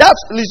fear.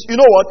 That's, you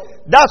know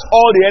what? That's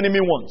all the enemy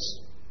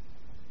wants.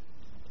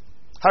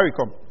 Harry,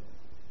 come.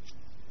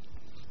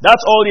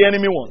 That's all the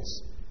enemy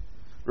wants.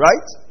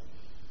 Right?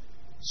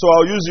 So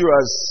I'll use you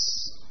as,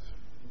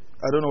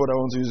 I don't know what I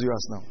want to use you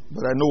as now,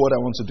 but I know what I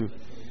want to do.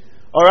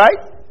 Alright?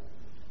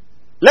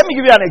 Let me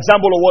give you an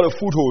example of what a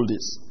foothold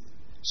is.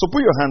 So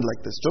put your hand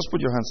like this. Just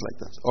put your hands like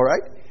that.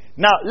 Alright?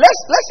 Now,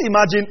 let's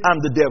imagine I'm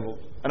the devil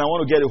and I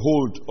want to get a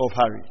hold of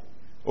Harry.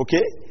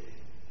 Okay?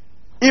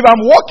 If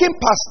I'm walking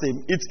past him,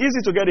 it's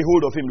easy to get a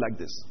hold of him like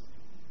this.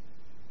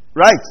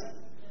 Right?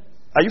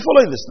 Are you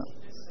following this now?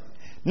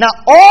 Now,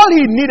 all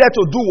he needed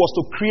to do was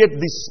to create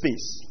this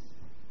space.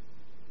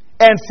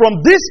 And from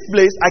this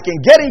place, I can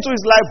get into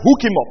his life,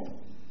 hook him up.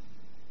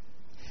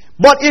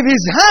 But if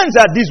his hands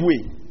are this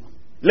way,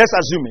 let's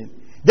assume it,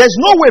 there's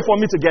no way for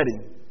me to get in.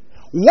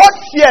 What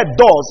fear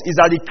does is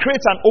that it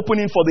creates an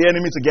opening for the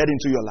enemy to get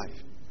into your life.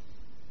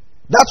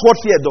 That's what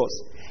fear does.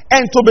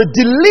 And to be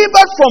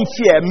delivered from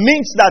fear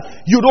means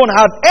that you don't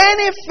have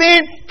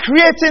anything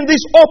creating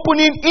this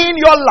opening in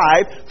your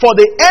life for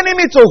the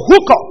enemy to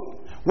hook up.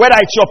 Whether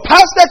it's your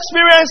past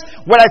experience,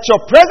 whether it's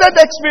your present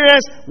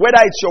experience, whether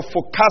it's your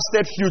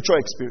forecasted future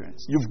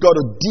experience. You've got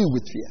to deal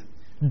with fear.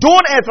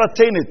 Don't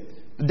entertain it.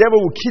 The devil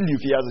will kill you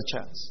if he has a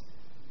chance.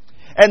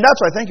 And that's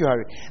why, thank you,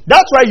 Harry.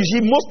 That's why you see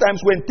most times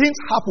when things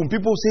happen,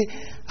 people say,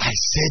 I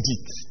said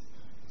it.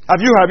 Have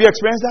you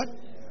experienced that?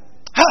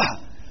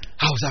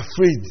 I was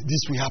afraid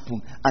this will happen,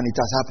 and it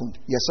has happened.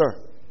 Yes, sir.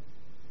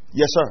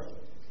 Yes, sir.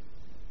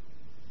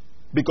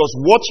 Because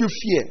what you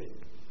fear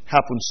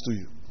happens to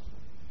you.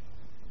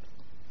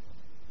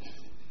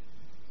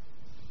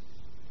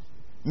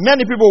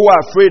 Many people who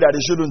are afraid that they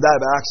shouldn't die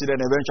by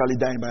accident eventually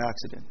die by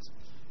accident.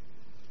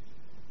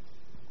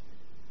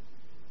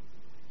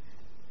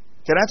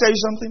 Can I tell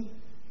you something?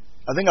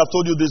 I think I've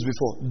told you this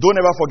before. Don't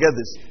ever forget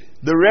this.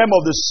 The realm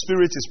of the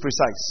spirit is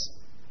precise.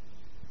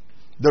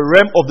 The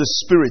realm of the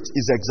spirit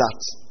is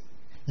exact.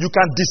 You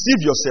can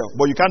deceive yourself,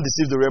 but you can't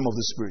deceive the realm of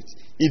the spirit.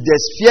 If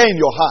there's fear in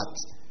your heart,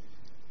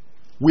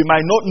 we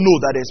might not know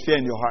that there's fear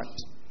in your heart.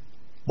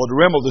 But the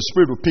realm of the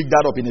spirit will pick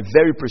that up in a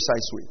very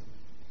precise way.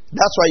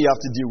 That's why you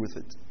have to deal with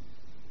it.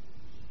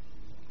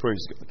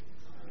 Praise God.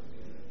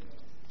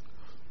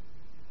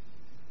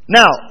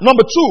 Now,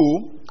 number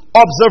 2,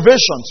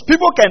 observations.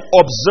 People can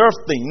observe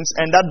things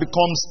and that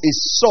becomes a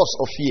source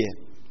of fear.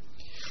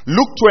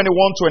 Luke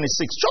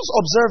 21:26. Just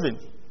observing.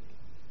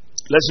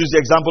 Let's use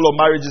the example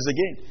of marriages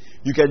again.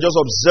 You can just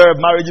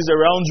observe marriages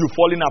around you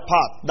falling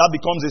apart. That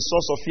becomes a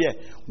source of fear.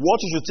 What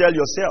you should tell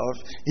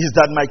yourself is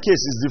that my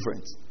case is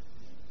different.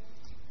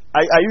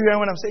 Are you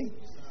hearing what I'm saying?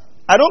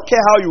 I don't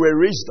care how you were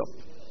raised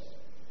up.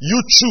 You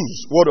choose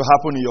what will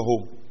happen in your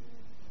home.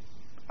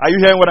 Are you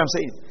hearing what I'm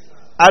saying?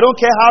 I don't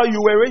care how you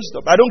were raised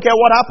up. I don't care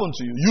what happened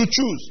to you. You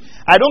choose.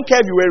 I don't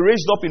care if you were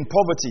raised up in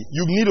poverty.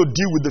 You need to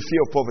deal with the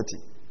fear of poverty.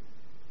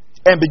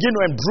 And begin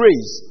to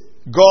embrace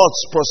God's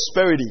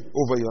prosperity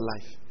over your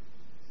life.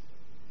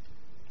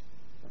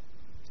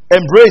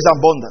 Embrace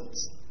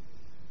abundance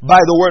by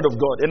the word of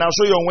God. And I'll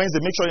show you on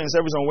Wednesday. Make sure you're in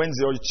service on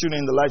Wednesday or you tune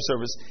in the live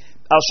service.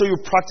 I'll show you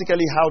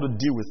practically how to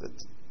deal with it.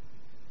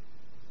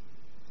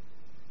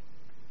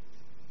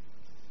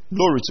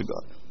 Glory to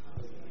God.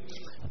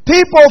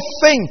 People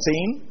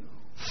fainting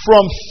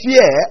from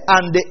fear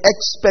and the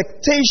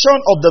expectation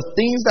of the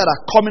things that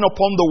are coming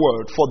upon the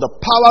world, for the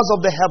powers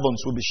of the heavens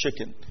will be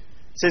shaken.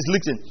 It says,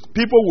 listen,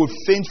 people will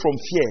faint from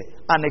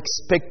fear and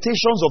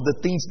expectations of the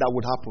things that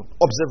would happen.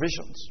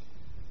 Observations.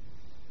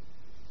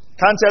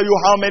 Can't tell you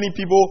how many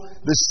people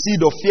the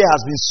seed of fear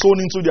has been sown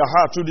into their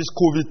heart through this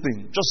COVID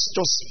thing.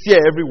 Just fear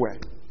everywhere.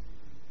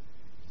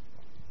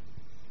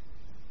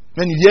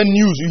 When you hear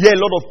news, you hear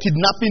a lot of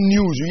kidnapping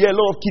news. You hear a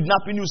lot of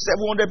kidnapping news.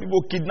 700 people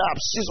kidnapped,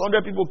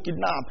 600 people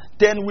kidnapped,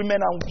 10 women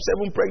and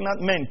 7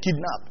 pregnant men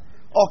kidnapped.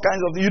 All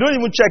kinds of things. You don't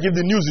even check if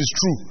the news is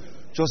true.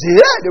 Just say,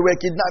 yeah, they were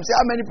kidnapped. Say,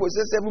 how many people?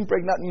 Say 7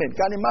 pregnant men.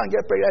 Can a man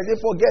get pregnant? They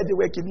forget they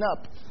were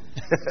kidnapped.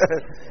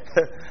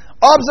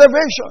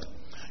 Observation.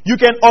 You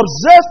can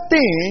observe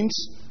things.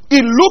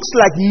 It looks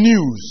like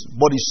news,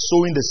 but it's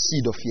sowing the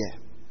seed of fear.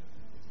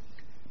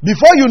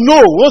 Before you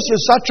know, once you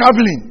start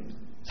traveling,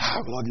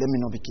 Lord, let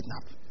me not be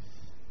kidnapped.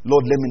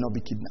 Lord, let me not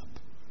be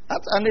kidnapped.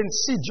 And then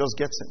seed just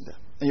gets in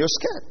there. And you're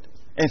scared.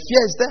 And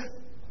fear is there.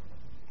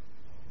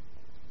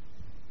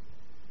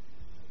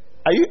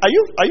 Are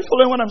you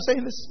following what I'm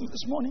saying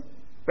this morning?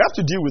 We have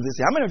to deal with this.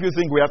 How many of you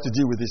think we have to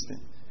deal with this thing?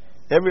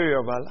 Every area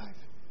of our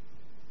life.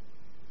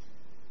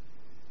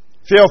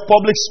 Fear of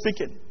public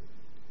speaking.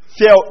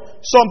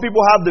 Some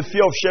people have the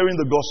fear of sharing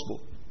the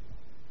gospel.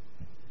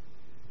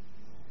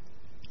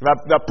 If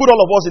I put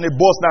all of us in a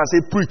bus now and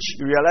say preach,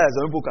 you realize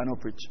that people cannot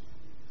preach.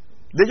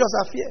 They just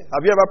have fear.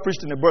 Have you ever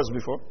preached in a bus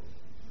before?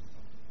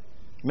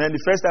 Man,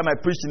 the first time I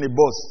preached in a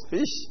bus,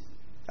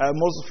 I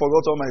almost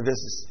forgot all my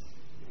verses.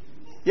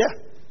 Yeah.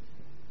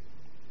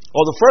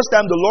 Or the first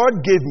time the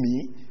Lord gave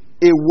me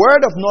a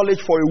word of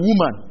knowledge for a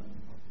woman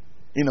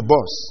in a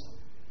bus.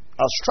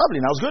 I was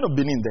traveling. I was going to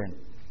Benin then.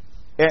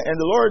 And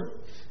the Lord,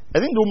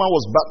 I think the woman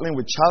was battling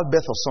with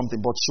childbirth or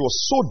something, but she was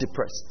so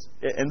depressed.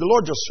 And the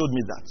Lord just showed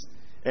me that.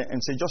 And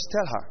said, just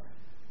tell her,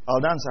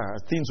 I'll answer her,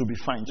 things will be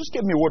fine. Just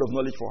give me a word of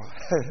knowledge for her.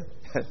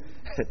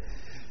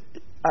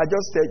 I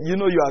just said, you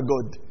know you are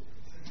God.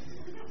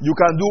 You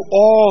can do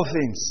all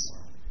things.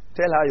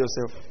 Tell her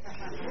yourself.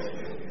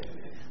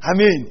 I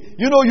mean,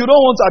 you know, you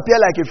don't want to appear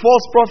like a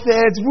false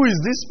prophet. Who is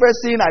this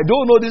person? I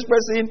don't know this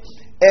person.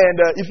 And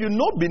if you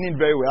know Benin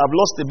very well, I've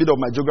lost a bit of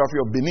my geography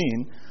of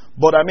Benin.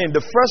 But I mean, the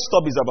first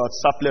stop is about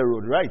Sapele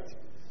Road, right?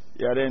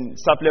 Yeah, then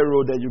Sapele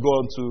Road, then you go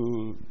on to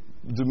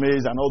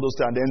Dumais and all those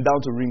things, and then down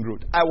to Ring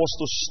Road. I was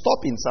to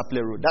stop in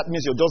Sapele Road. That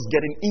means you're just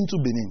getting into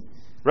Benin,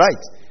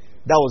 right?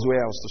 That was where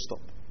I was to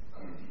stop.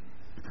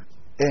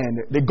 And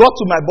they got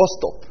to my bus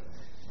stop.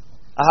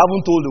 I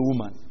haven't told the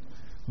woman.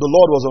 The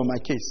Lord was on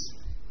my case.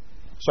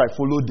 So I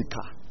followed the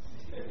car.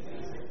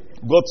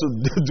 Got to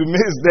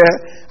Dumais there.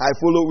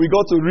 We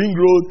got to Ring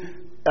Road.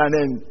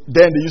 And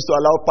then they used to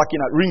allow parking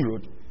at Ring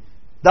Road.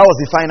 That was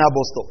the final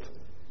bus stop.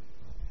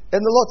 And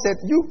the Lord said,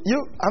 you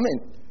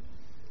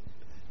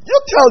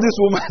tell this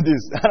woman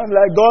this. And I'm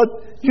like, God,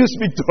 you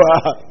speak to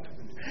her.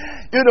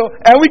 You know,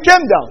 and we came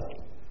down.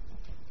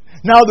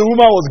 Now the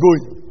woman was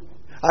going.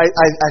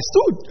 I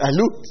stood. I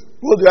looked.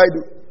 What do I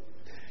do?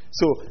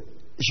 So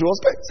she was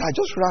back. So I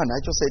just ran. I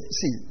just said,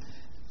 see,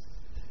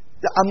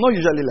 I'm not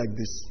usually like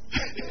this.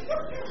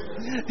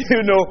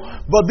 You know,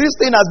 but this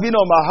thing has been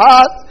on my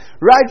heart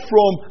right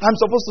from I'm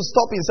supposed to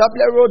stop in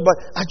Sapele Road, but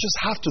I just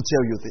have to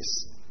tell you this.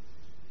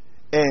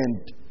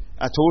 And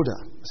I told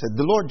her, I said,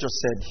 the Lord just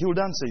said, He would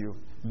answer you.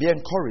 Be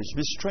encouraged,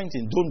 be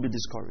strengthened, don't be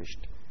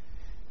discouraged.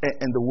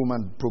 And the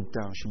woman broke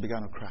down. She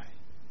began to cry.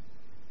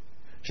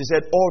 She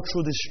said, all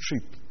through this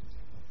trip,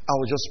 I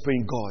was just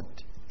praying, God,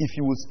 if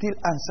you will still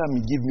answer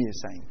me, give me a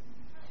sign.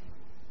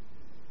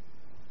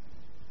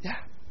 Yeah.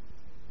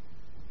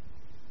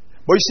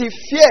 But you see,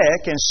 fear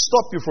can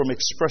stop you from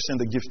expressing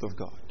the gift of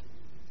God.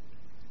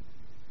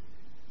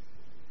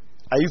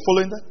 Are you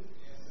following that?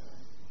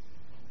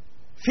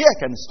 Fear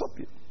can stop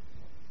you.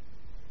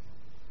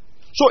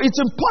 So it's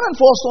important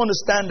for us to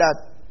understand that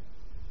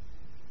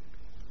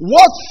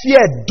what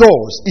fear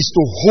does is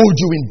to hold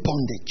you in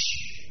bondage.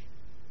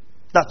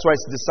 That's why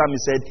the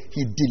psalmist said,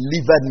 He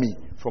delivered me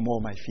from all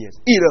my fears.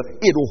 It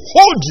will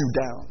hold you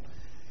down.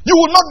 You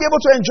will not be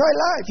able to enjoy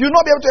life. You will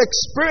not be able to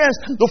experience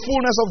the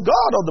fullness of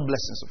God or the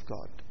blessings of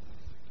God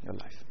in your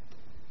life.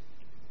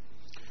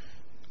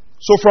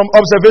 So from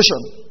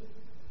observation,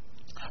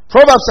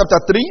 Proverbs chapter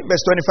 3,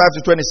 verse 25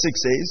 to 26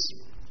 says,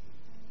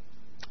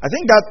 I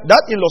think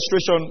that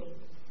illustration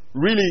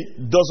really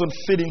doesn't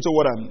fit into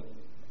what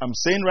I'm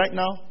saying right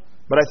now,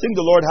 but I think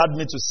the Lord had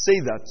me to say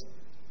that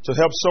to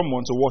help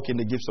someone to walk in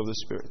the gifts of the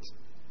Spirit.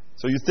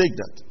 So you take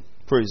that.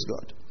 Praise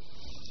God.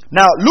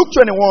 Now, Proverbs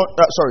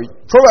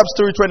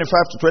 3, 25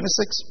 to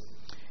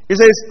 26. It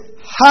says,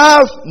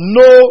 have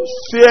no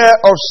fear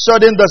of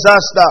sudden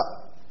disaster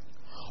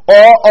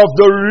or of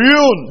the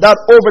ruin that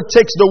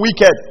overtakes the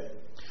wicked.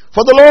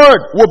 For the Lord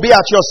will be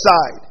at your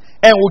side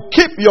and will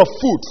keep your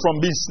foot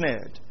from being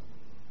snared.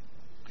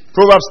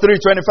 Proverbs 3,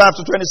 25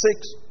 to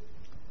 26.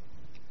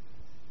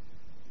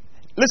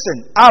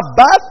 Listen, are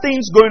bad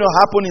things going to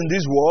happen in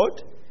this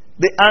world?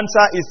 The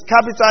answer is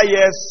capital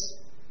yes,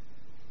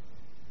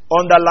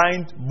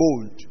 underlined,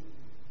 bold.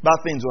 Bad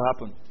things will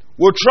happen.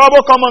 Will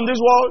trouble come on this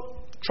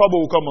world?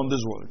 Trouble will come on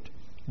this world.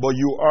 But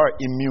you are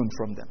immune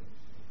from them.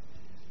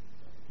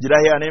 Did I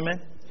hear an amen?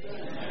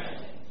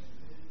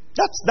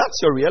 That's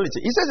your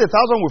reality. He says 1,000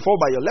 will fall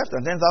by your left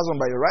and 10,000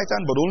 by your right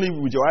hand, but only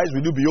with your eyes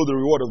will you behold the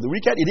reward of the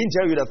wicked. He didn't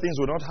tell you that things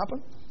will not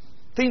happen.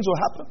 Things will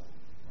happen.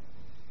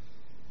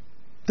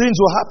 Things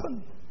will happen.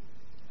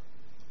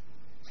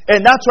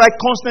 And that's why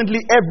constantly,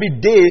 every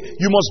day,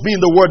 you must be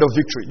in the word of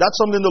victory. That's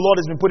something the Lord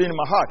has been putting in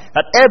my heart.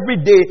 That every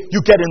day,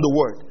 you get in the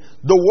word.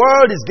 The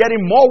world is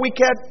getting more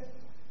wicked.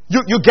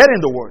 You get in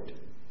the word.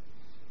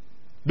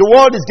 The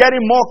world is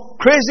getting more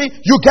crazy.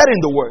 You get in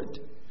the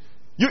word.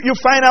 You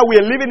find out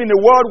we are living in a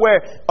world where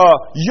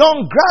young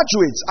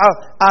graduates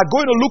are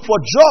going to look for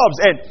jobs,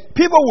 and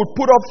people would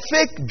put up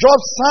fake job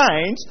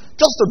signs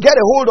just to get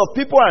a hold of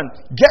people and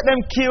get them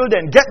killed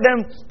and get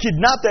them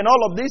kidnapped and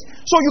all of this.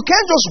 So you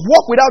can't just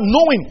walk without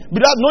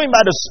knowing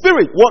by the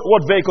Spirit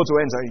what vehicle to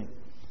enter in.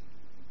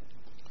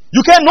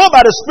 You can't know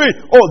by the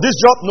Spirit, oh, this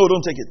job, no,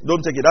 don't take it. Don't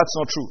take it. That's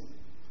not true.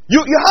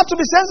 You have to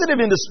be sensitive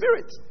in the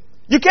Spirit.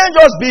 You can't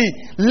just be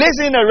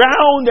lazing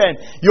around and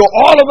you're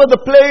all over the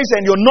place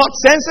and you're not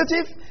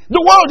sensitive. The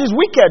world is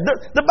wicked.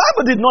 The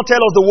Bible did not tell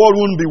us the world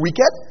wouldn't be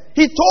wicked.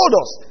 He told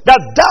us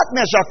that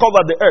darkness shall cover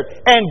the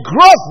earth. And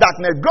gross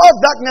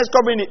darkness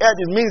covering the earth,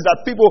 it means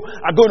that people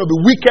are going to be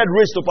wicked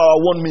raised to power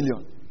 1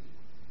 million.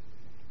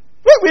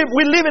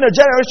 We live in a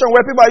generation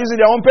where people are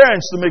using their own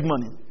parents to make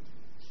money.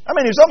 I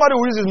mean, if somebody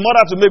will use his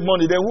mother to make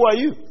money, then who are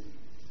you?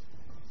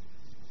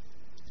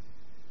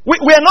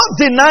 We are not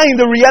denying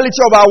the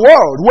reality of our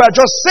world. We are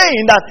just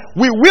saying that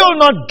we will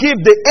not give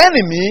the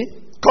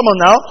enemy, come on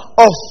now,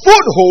 a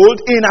foothold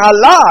in our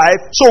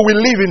life, so we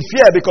live in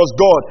fear because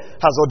God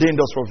has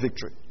ordained us for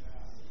victory.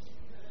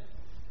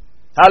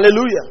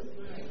 Hallelujah.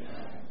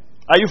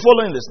 Are you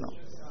following this now?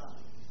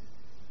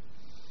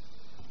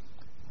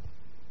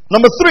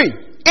 Number 3,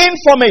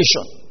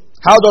 information.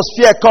 How does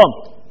fear come?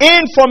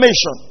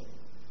 Information.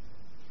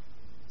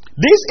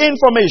 This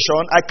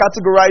information, I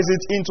categorize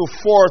it into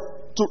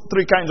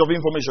three kinds of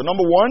information.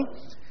 Number 1,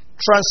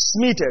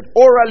 transmitted,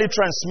 orally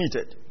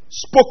transmitted,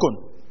 spoken.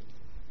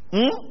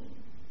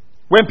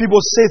 When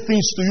people say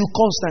things to you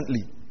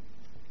constantly.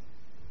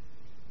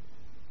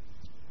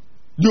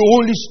 The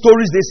only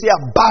stories they say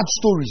are bad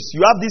stories.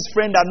 You have this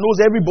friend that knows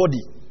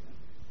everybody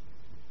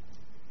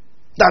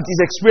that is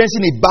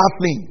experiencing a bad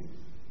thing.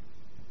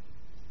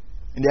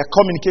 And they are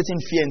communicating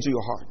fear into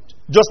your heart.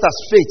 Just as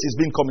faith is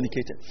being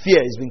communicated,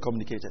 fear is being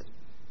communicated.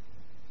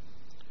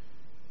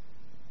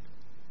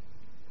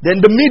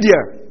 Then the media.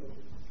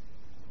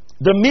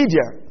 The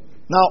media.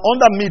 Now,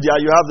 under media,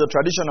 you have the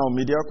traditional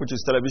media, which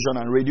is television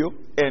and radio.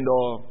 And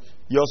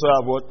you also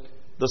have what?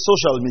 The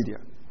social media.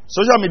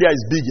 Social media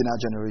is big in our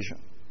generation.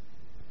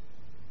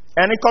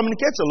 And it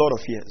communicates a lot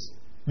of fears.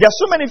 There are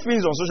so many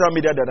things on social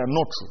media that are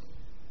not true.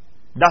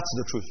 That's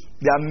the truth.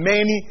 There are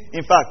many,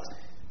 in fact,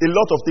 a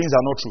lot of things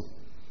are not true.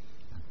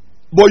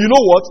 But you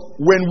know what?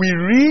 When we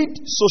read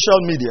social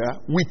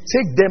media, we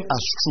take them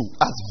as true,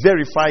 as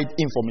verified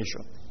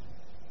information.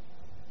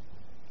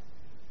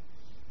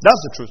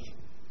 That's the truth.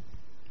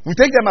 We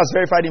take them as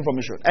verified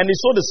information. And they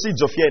sow the seeds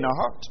of fear in our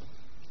heart.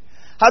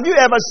 Have you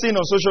ever seen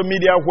on social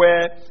media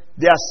where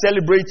they are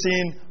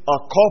celebrating a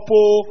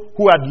couple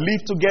who had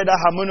lived together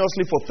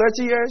harmoniously for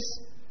 30 years?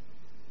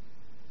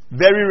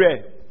 Very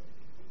rare.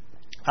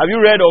 Have you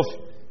read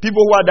of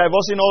people who are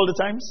divorcing all the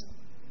times?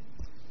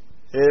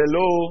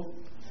 Hello.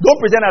 Don't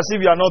pretend as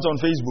if you are not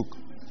on Facebook.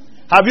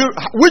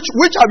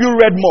 Which have you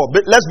read more?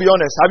 But let's be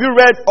honest. Have you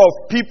read of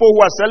people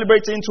who are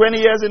celebrating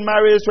 20 years in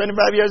marriage,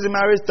 25 years in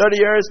marriage,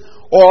 30 years,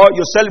 or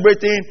you're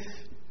celebrating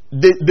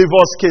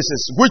divorce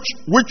cases?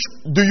 Which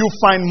do you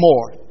find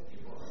more?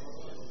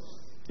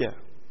 Yeah.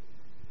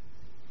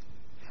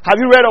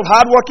 Have you read of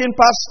hardworking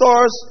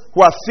pastors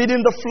who are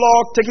feeding the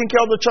flock, taking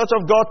care of the church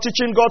of God,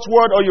 teaching God's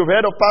word, or you've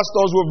heard of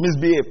pastors who have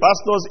misbehaved?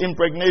 Pastors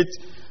impregnate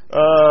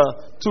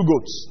 2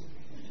 goats.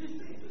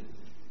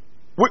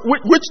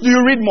 Which do you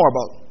read more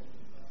about?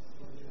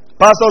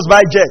 Pastors buy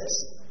jets.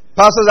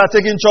 Pastors are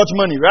taking church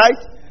money, right?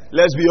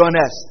 Let's be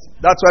honest.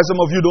 That's why some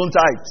of you don't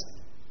tithe.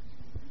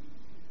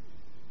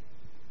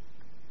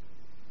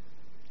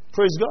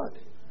 Praise God.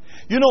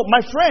 You know,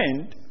 my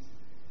friend,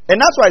 and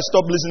that's why I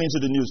stopped listening to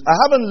the news. I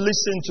haven't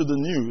listened to the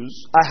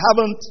news. I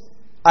haven't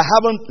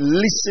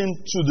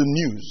listened to the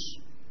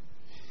news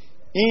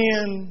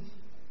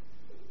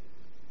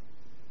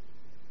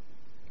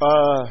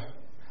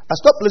I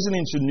stopped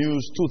listening to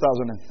news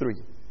 2003.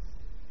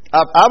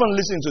 I haven't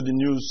listened to the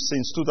news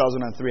since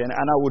 2003, and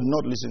I would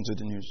not listen to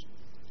the news.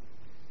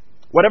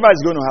 Whatever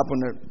is going to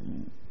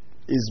happen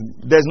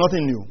there's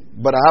nothing new.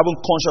 But I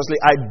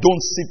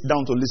don't sit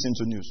down to listen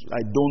to news.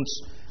 I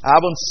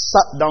haven't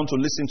sat down to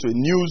listen to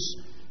news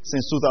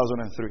since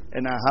 2003,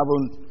 and I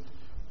haven't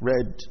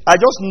read. I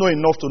just know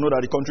enough to know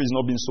that the country is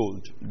not being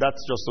sold.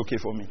 That's just okay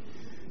for me.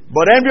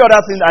 But every other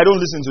thing, I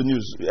don't listen to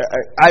news.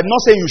 I'm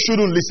not saying you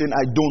shouldn't listen.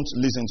 I don't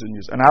listen to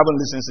news. And I haven't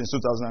listened since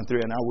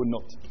 2003, and I would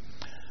not.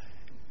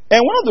 And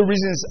one of the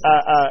reasons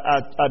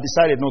I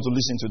decided not to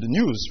listen to the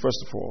news,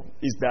 first of all,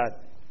 is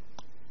that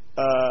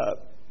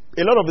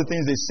a lot of the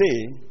things they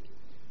say,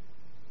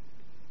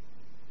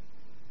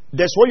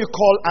 there's what you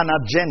call an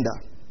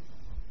agenda.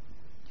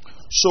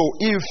 So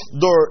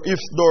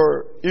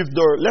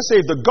let's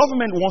say if the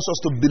government wants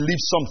us to believe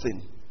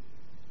something,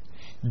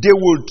 they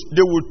would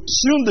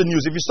tune the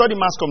news. If you study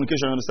mass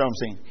communication, you understand what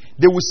I'm saying.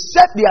 They will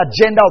set the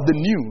agenda of the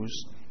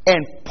news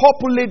and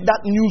populate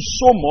that news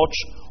so much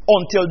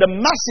until the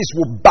masses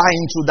will buy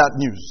into that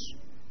news.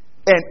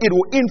 And it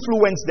will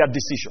influence their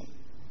decision.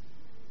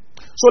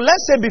 So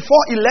let's say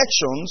before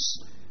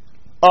elections,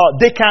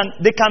 they can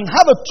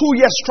have a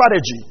 2-year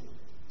strategy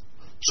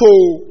to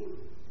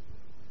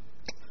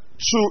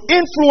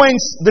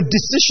influence the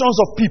decisions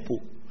of people.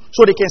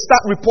 So they can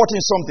start reporting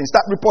something.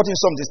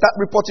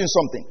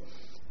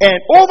 And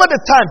over the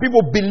time,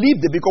 people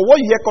believed it because what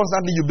you hear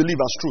constantly, you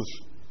believe as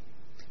truth.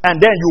 And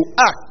then you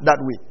act that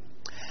way.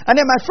 And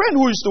then my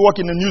friend who used to work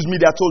in the news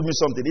media told me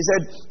something. He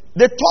said,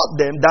 they taught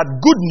them that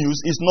good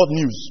news is not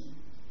news.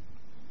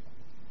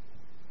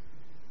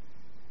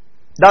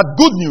 That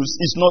good news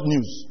is not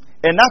news.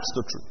 And that's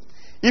the truth.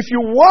 If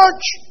you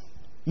watch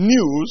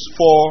news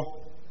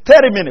for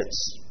 30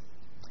 minutes,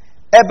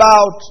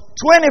 about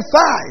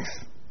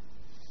 25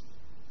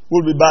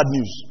 will be bad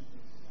news.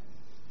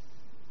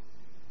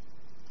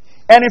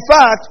 And in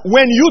fact,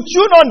 when you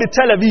tune on the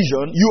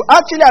television, you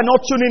actually are not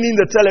tuning in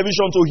the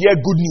television to hear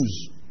good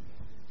news.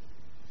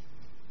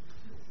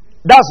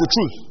 That's the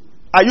truth.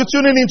 Are you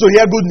tuning in to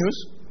hear good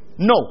news?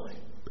 No.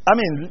 I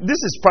mean,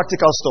 this is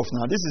practical stuff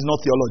now. This is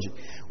not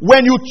theology.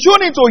 When you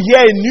tune in to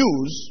hear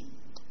news,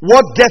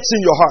 what gets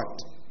in your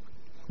heart?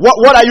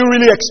 What are you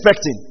really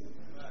expecting?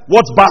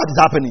 What's bad is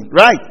happening,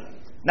 right?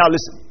 Now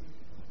listen.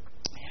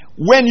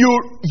 When you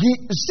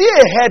see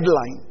a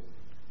headline,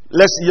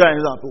 let's see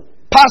an example.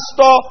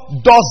 pastor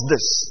does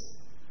this.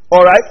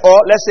 All right? Or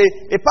let's say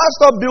a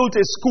pastor built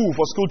a school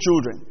for school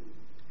children.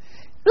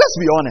 Let's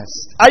be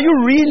honest. Are you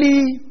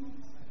really?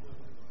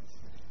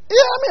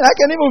 Yeah, I mean, I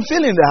can even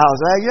feel in the house.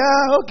 Like,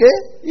 yeah, okay,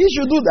 you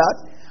should do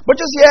that. But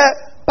just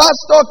hear,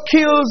 pastor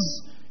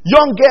kills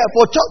young girl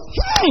for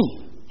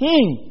child.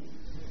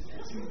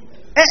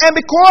 And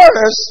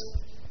because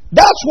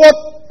that's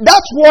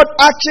what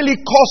actually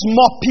caused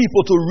more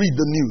people to read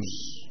the news.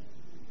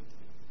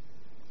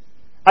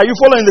 Are you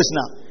following this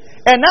now?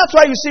 And that's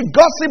why you see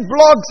Gossip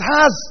Blogs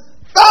has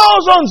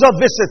thousands of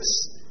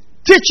visits.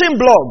 Teaching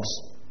blogs,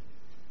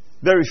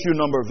 very few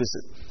number of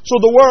visits.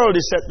 So the world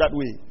is set that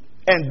way.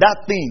 And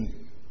that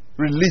thing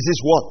releases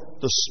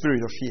what? The spirit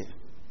of fear.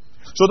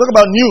 So talk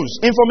about news,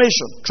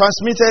 information,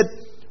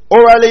 transmitted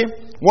orally,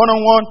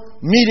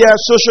 one-on-one, media,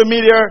 social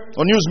media,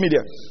 or news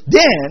media.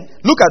 Then,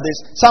 look at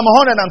this. Psalm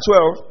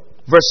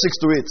 112, verse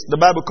 6 to 8.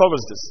 The Bible covers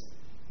this.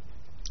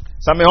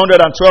 Psalm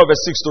 112,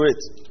 verse 6 to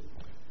 8.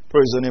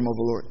 Praise the name of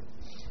the Lord.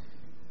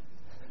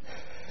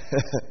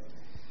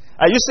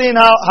 Are you seeing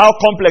how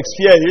complex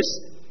fear is?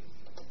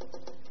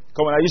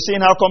 Come on, are you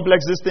seeing how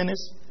complex this thing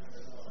is?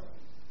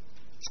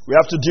 We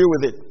have to deal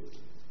with it.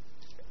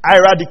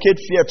 Eradicate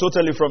fear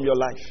totally from your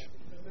life.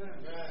 Amen.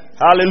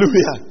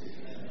 Hallelujah. Amen.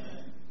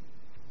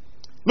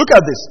 Look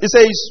at this. It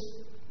says,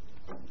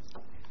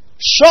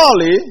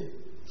 surely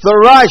the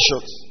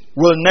righteous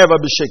will never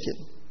be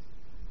shaken.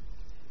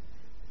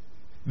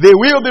 They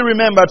will be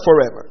remembered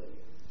forever.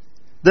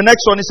 The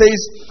next one, it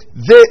says,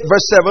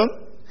 verse 7,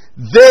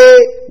 they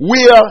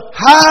will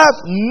have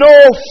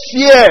no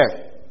fear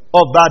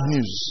of bad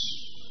news.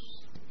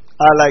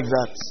 I like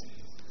that.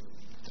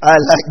 I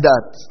like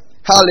that.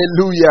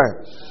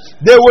 Hallelujah.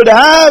 They would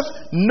have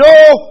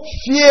no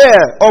fear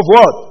of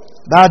what?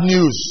 Bad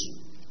news.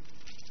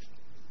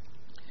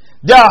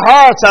 Their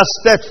hearts are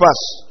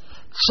steadfast,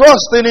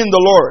 trusting in the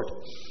Lord.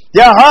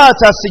 Their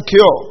hearts are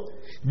secure.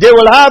 They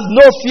will have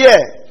no fear.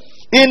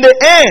 In the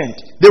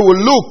end, they will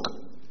look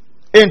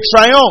in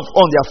triumph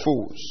on their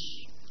foes.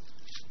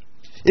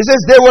 It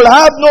says they will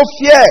have no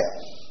fear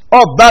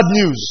of bad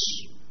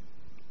news.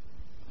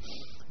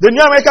 The New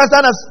American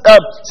Standard,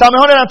 Psalm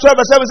 112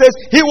 verse 7 says,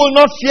 he will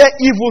not fear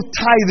evil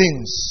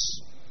tidings.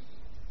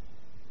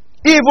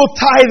 Evil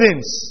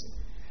tidings.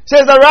 It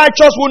says the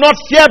righteous will not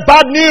fear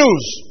bad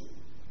news.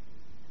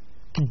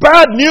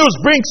 Bad news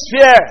brings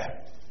fear.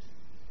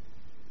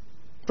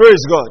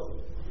 Praise God.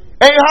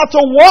 And you have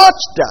to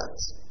watch that.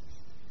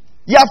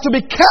 You have to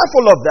be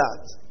careful of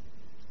that.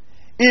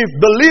 If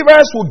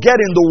believers will get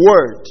in the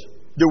Word,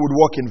 they would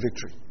walk in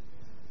victory.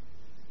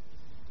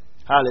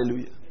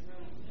 Hallelujah.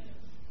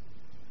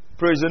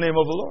 Praise the name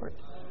of the Lord.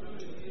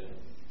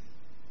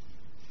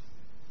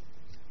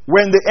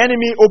 When the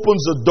enemy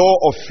opens the door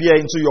of fear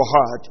into your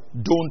heart,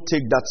 don't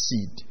take that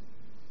seed.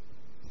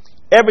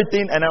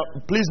 Everything, and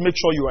please make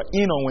sure you are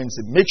in on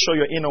Wednesday. Make sure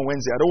you're in on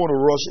Wednesday. I don't want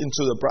to rush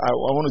into I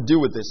want to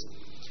deal with this.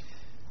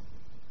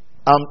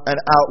 And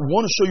I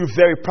want to show you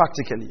very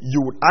practically.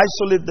 You would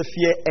isolate the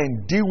fear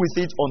and deal with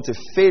it until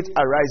faith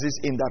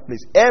arises in that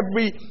place.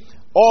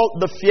 All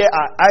the fear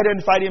I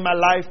identified in my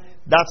life,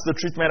 that's the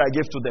treatment I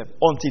give to them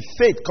until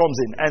faith comes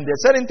in. And there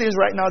are certain things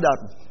right now that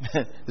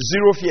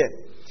zero fear.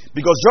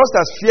 Because just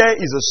as fear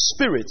is a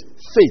spirit,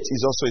 faith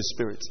is also a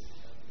spirit.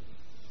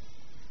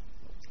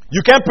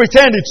 You can't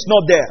pretend it's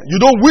not there. You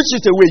don't wish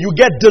it away. You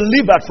get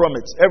delivered from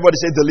it. Everybody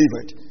say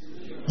delivered.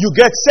 You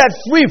get set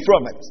free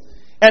from it.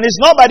 And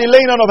it's not by the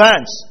laying on of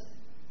hands.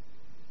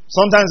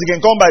 Sometimes it can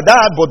come by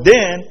that, but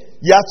then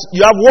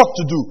you have work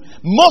to do.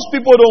 Most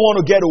people don't want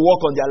to get a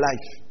work on their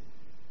life.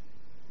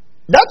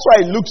 That's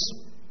why it looks,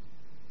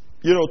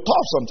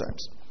 tough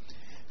sometimes.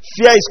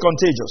 Fear is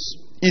contagious.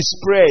 It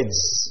spreads.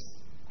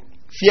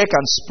 Fear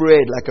can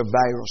spread like a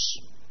virus.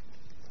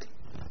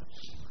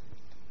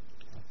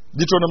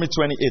 Deuteronomy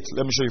 28.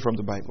 Let me show you from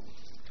the Bible.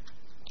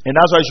 And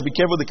that's why you should be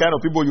careful the kind of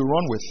people you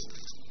run with.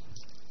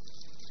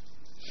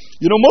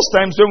 Most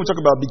times when we talk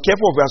about be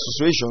careful of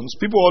associations,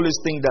 people always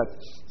think that,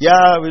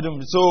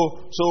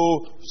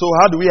 so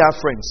how do we have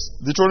friends?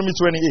 Deuteronomy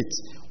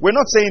 28. We're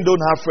not saying don't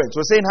have friends.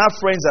 We're saying have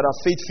friends that are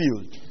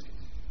faith-filled.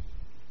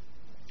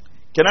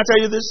 Can I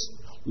tell you this?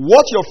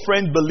 What your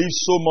friend believes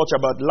so much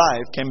about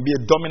life can be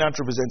a dominant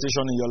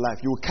representation in your life.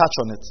 You will catch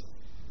on it.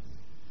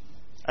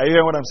 Are you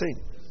hearing what I'm saying?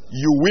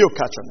 You will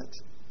catch on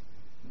it.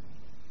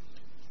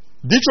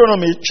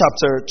 Deuteronomy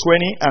chapter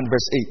 20 and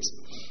verse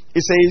 8.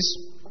 It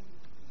says,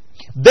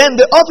 then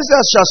the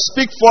officers shall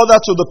speak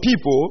further to the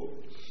people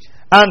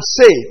and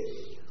say,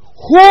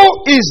 who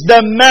is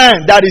the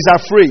man that is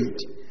afraid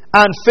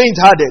and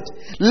faint-hearted?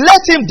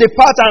 Let him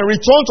depart and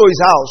return to his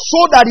house,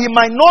 so that he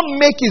might not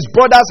make his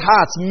brother's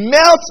heart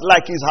melt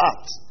like his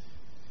heart.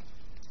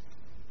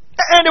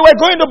 And they were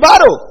going to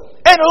battle.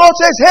 And the Lord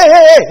says,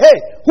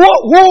 hey,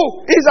 who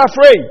is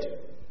afraid?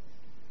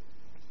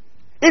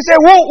 He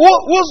said,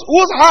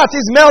 whose heart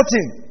is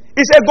melting?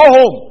 He said, go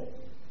home.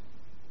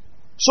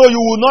 So you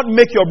will not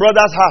make your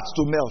brother's heart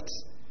to melt.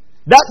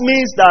 That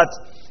means that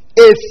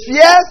a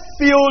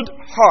fear-filled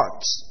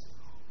heart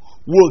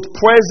will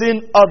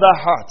poison other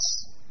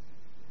hearts.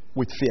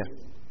 with fear.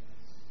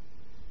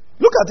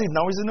 Look at it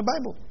now, it's in the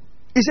Bible.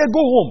 He said,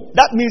 go home.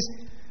 That means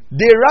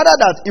they rather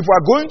that if we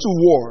are going to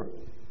war,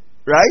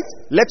 right,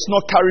 let's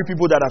not carry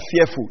people that are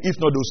fearful. If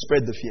not, they'll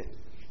spread the fear.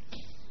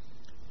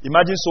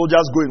 Imagine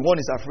soldiers going,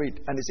 one is afraid,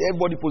 and they say,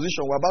 everybody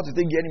position, we're about to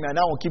take the enemy, and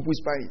now we'll keep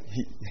whispering.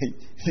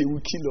 He will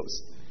kill us.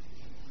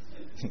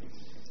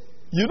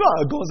 You know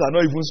our guns are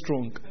not even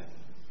strong.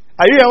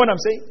 Are you hearing what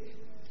I'm saying?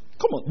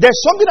 Come on. There's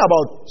something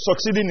about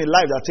succeeding in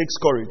life that takes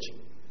courage.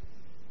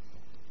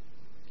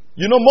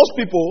 You know, most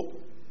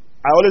people,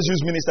 I always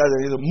use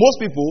ministers, most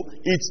people,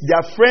 it's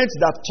their friends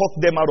that talk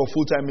them out of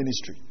full-time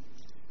ministry.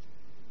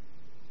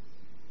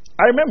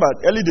 I remember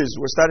early days,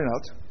 we were starting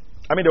out.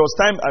 There was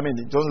time,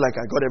 it wasn't like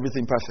I got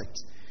everything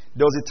perfect.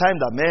 There was a time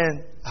that,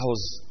 man, I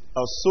was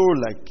so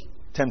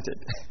tempted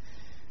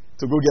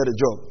to go get a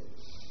job.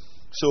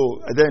 So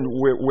then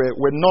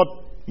we're not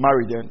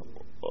married then.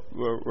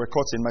 We're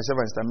courting, myself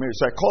and Stan Mary.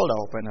 So I called her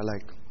up and I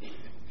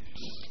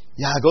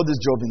I got this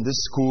job in this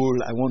school.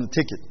 I want to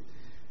take it.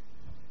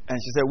 And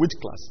she said, which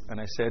class? And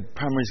I said,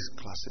 primary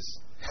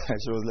classes. And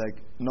she was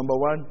like, number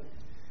one,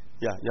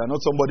 you're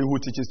not somebody who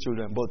teaches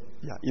children. But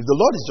if the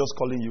Lord is just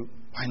calling you,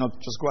 why not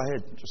just go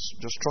ahead?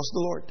 Just trust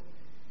the Lord.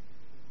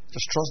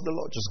 Just trust the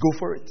Lord. Just go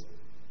for it.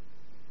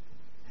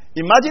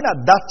 Imagine at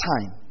that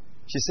time,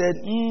 she said,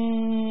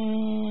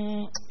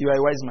 you are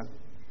a wise man.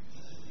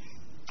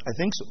 I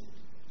think so.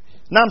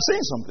 Now I'm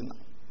saying something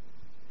now.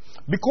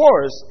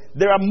 Because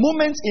there are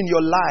moments in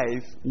your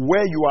life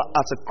where you are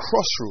at a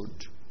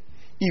crossroad.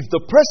 If the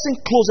person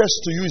closest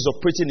to you is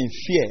operating in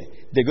fear,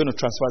 they're going to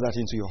transfer that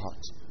into your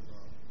heart.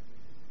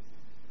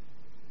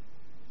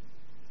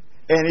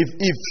 And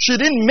if she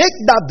didn't make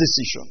that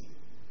decision,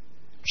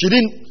 she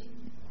didn't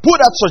put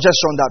that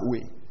suggestion that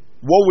way,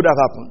 what would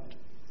have happened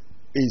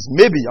is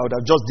maybe I would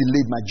have just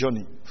delayed my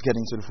journey of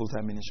getting to the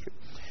full-time ministry.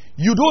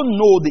 You don't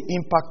know the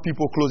impact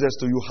people closest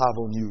to you have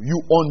on you. You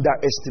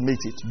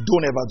underestimate it.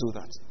 Don't ever do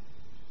that.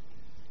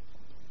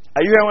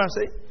 Are you hearing what I'm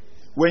saying?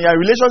 When you're in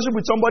a relationship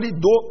with somebody,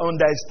 don't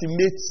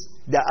underestimate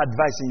their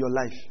advice in your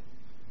life.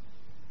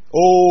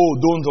 Oh,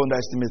 don't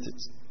underestimate it.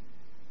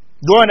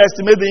 Don't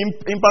underestimate the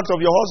impact of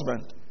your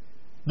husband.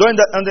 Don't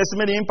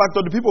underestimate the impact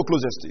of the people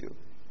closest to you.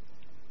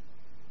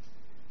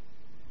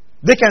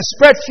 They can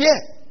spread fear.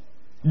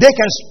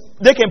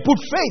 They can put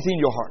faith in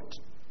your heart.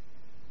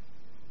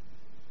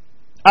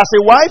 As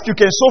a wife, you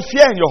can sow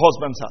fear in your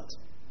husband's heart.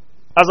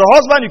 As a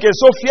husband, you can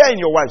sow fear in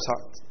your wife's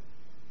heart.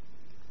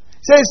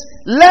 It says,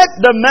 let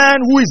the man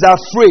who is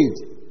afraid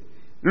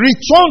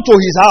return to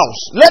his house.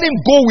 Let him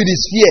go with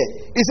his fear.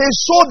 It says,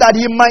 so that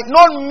he might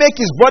not make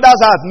his brother's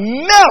heart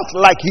melt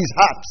like his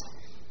heart.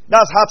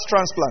 That's heart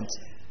transplant.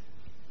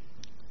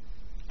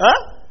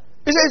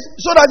 It says,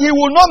 so that he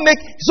will not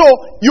make. So,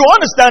 you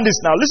understand this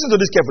now. Listen to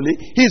this carefully.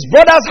 His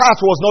brother's heart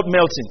was not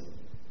melting.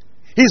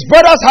 His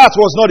brother's heart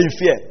was not in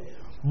fear.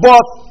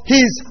 But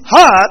his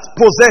heart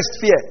possessed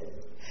fear.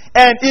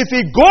 And if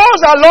he goes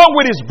along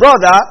with his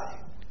brother,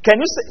 can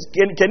you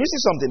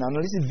see something? Now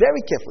listen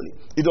very carefully.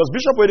 It was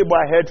Bishop Oyedepo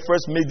I heard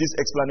first made this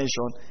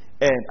explanation,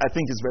 and I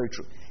think it's very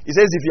true. He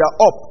says if you are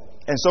up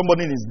and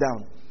somebody is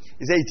down,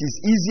 he says it is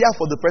easier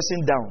for the person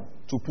down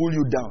to pull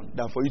you down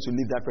than for you to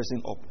lift that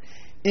person up.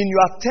 In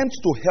your attempt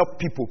to help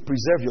people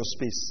preserve your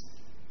space,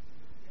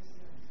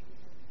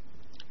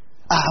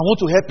 I want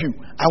to help you.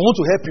 I want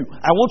to help you.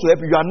 I want to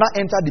help you. You are not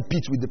entered the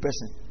pit with the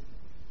person.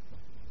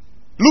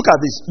 Look at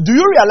this. Do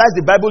you realize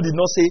the Bible did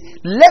not say,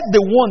 let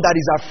the one that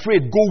is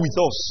afraid go with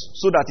us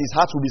so that his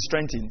heart will be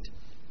strengthened?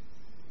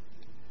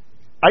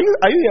 Are you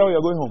here or you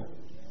are going home?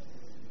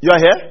 You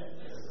are here?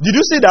 Did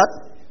you see that?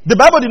 The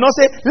Bible did not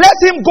say, let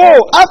him go.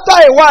 After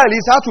a while,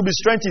 his heart will be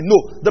strengthened.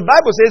 No. The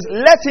Bible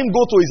says, let him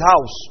go to his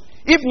house.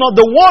 If not,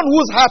 the one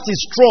whose heart is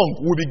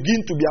strong will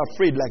begin to be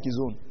afraid like his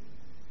own.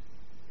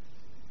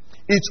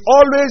 It's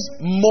always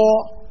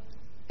more,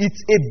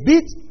 it's a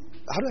bit,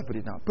 how do I put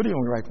it now? Put it in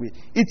the right way.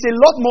 It's a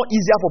lot more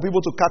easier for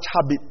people to catch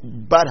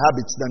bad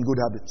habits than good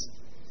habits.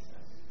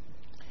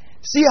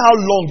 See how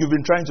long you've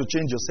been trying to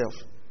change yourself.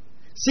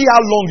 See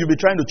how long you've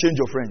been trying to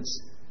change your friends.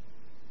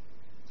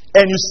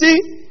 And you see,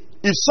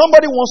 if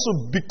somebody wants to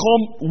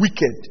become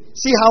wicked,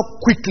 see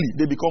how quickly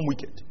they become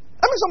wicked.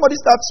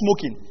 Somebody starts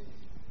smoking,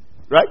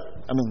 right?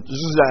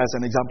 This is as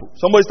an example.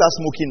 Somebody starts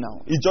smoking now.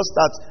 He just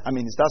starts,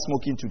 he starts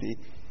smoking today.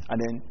 And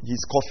then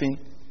he's coughing,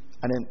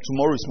 and then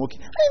tomorrow he's smoking.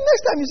 And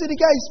next time you see the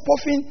guy is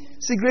puffing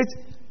cigarette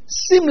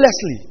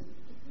seamlessly.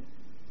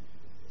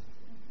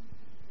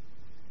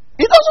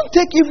 It doesn't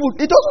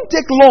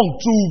take long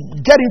to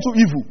get into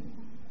evil.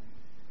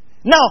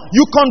 Now,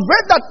 you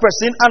convert that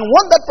person and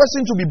want that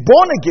person to be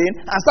born again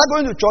and start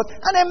going to church,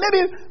 and then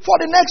maybe for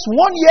the next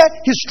 1 year,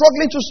 he's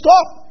struggling to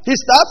stop. He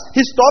starts,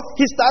 he stops,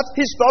 he starts,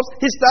 he stops,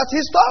 he starts,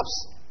 he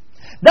stops.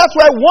 That's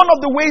why one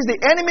of the ways the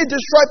enemy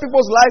destroys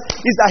people's life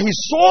is that he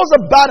sows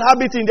a bad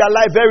habit in their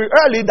life very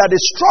early that they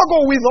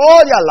struggle with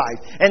all their life.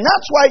 And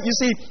that's why, you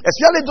see,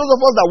 especially those of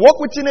us that work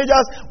with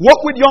teenagers,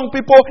 work with young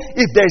people,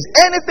 if there's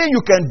anything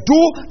you can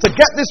do to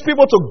get these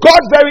people to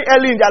God very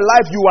early in their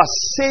life, you are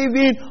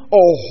saving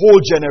a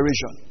whole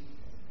generation.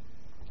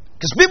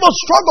 Because people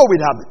struggle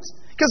with habits.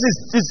 Because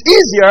it's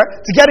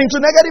easier to get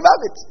into negative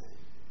habits.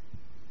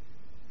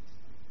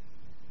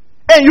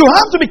 And you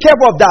have to be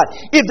careful of that.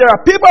 If there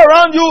are people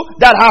around you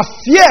that have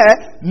fear,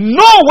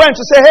 know when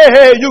to say,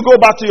 hey, you go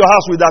back to your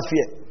house with that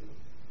fear.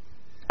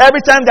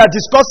 Every time they're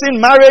discussing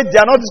marriage,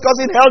 they're not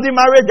discussing healthy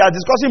marriage, they're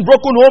discussing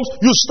broken homes,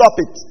 you stop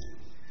it.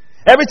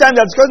 Every time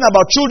they're discussing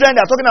about children,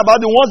 they're talking about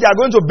the ones they are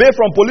going to bail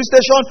from police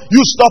station, you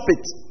stop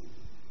it.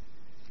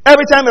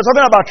 Every time they're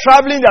talking about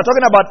traveling, they're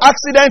talking about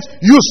accidents,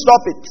 you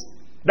stop it.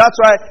 That's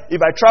why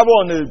if I travel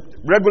on a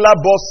regular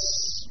bus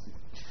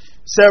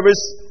service,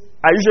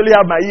 I usually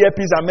have my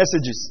earpiece and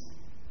messages.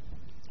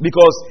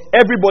 Because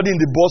everybody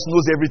in the bus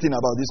knows everything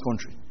about this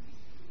country.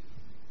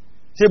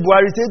 Say,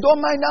 Buhari, say,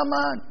 don't mind that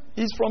man.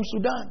 He's from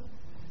Sudan.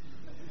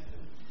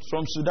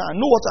 From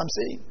Sudan. Know what I'm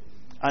saying?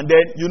 And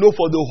then,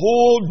 for the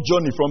whole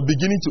journey from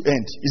beginning to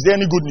end, is there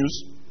any good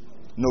news?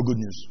 No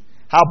good news.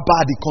 How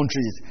bad the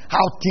country is.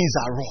 How things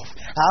are rough.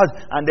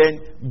 And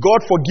then, God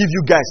forgive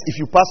you guys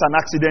if you pass an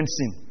accident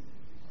scene.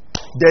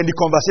 Then the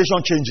conversation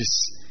changes.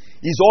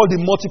 It's all the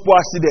multiple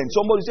accidents.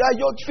 Somebody say,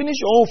 finish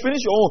your own.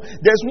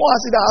 There's more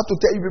accident I have to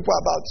tell you people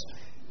about.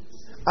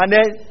 And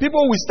then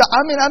people will start.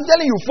 I'm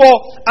telling you,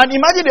 and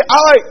imagine the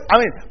hour. 5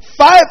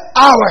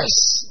 hours.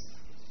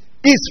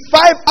 It's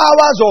 5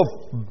 hours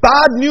of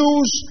bad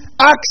news,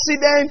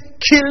 accident,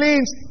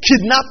 killings,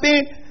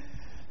 kidnapping.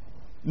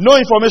 No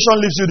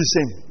information leaves you the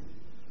same.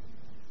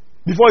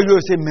 Before you go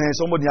say, man,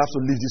 somebody has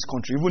to leave this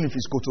country, even if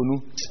it's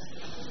Cotonou,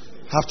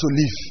 have to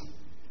leave.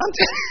 I'm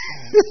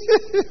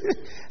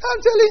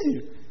telling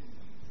you.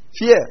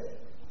 Fear.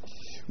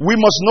 We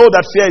must know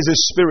that fear is a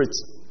spirit.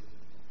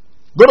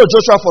 Go to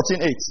Joshua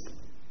 14:8.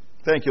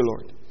 Thank you,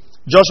 Lord.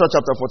 Joshua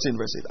chapter 14,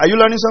 verse 8. Are you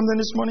learning something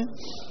this morning?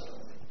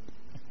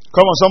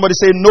 Come on, somebody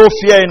say, no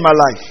fear in my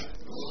life.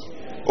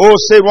 Oh,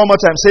 say it one more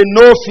time. Say,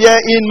 no fear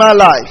in my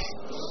life.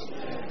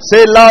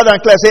 Say loud and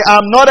clear. Say,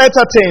 I'm not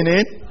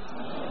entertaining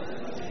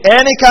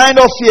any kind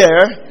of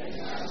fear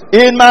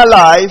in my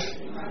life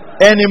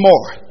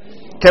anymore.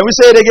 Can we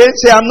say it again?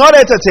 Say, I'm not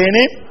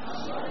entertaining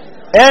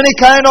any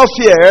kind of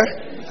fear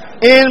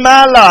in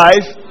my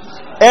life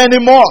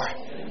anymore.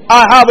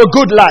 I have a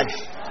good life.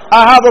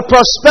 I have a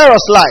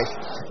prosperous life.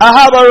 I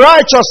have a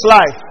righteous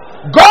life.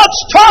 God's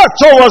thought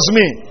towards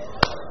me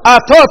are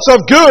thoughts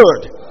of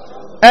good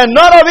and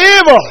not of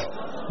evil,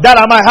 that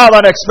I might have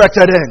an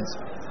expected end.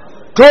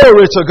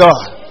 Glory to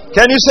God.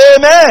 Can you say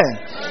amen?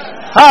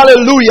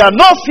 Hallelujah.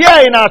 No fear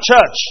in our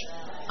church.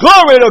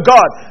 Glory to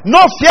God.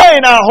 No fear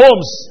in our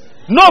homes.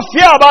 No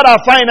fear about our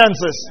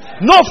finances.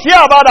 No fear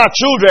about our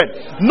children.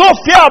 No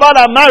fear about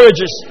our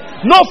marriages.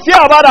 No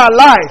fear about our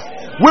life.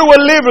 We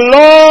will live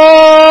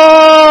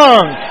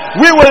long.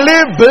 We will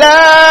live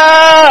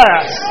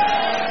blessed.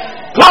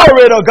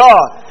 Glory to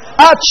God.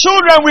 Our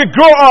children will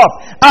grow up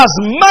as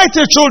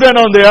mighty children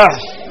on the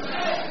earth.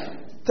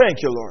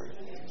 Thank you, Lord.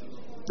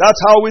 That's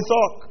how we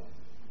talk.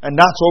 And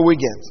that's what we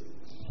get.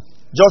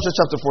 Joshua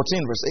chapter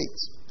 14, verse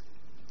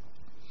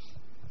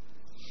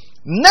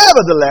 8.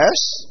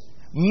 Nevertheless,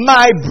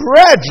 my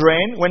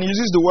brethren, when he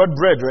uses the word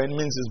brethren,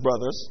 means his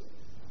brothers,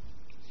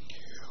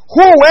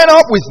 who went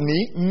up with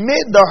me,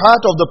 made the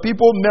heart of the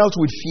people melt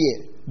with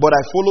fear. But I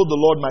followed the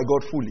Lord my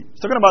God fully.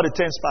 He's talking about the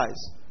 10 spies.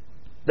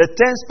 The 10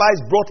 spies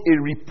brought a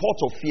report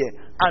of fear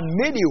and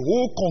made a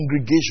whole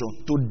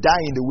congregation to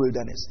die in the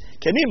wilderness.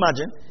 Can you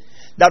imagine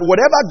that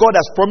whatever God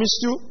has promised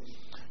you,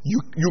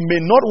 you may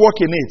not walk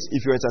in it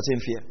if you entertain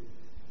fear?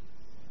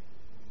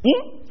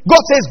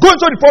 God says, go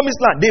into the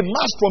promised land. They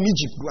marched from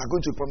Egypt. We are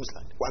going to the promised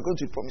land. We are going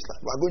to the promised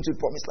land. We are going to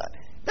the promised land.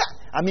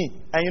 And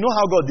you know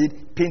how God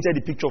did? Painted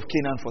the picture of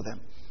Canaan for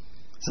them.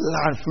 It's a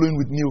land flowing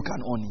with milk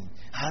and honey.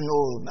 I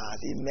know,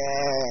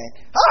 man.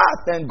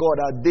 Thank God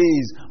our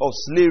days of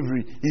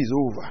slavery is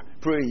over.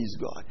 Praise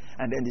God.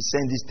 And then they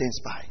sent these 10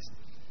 spies.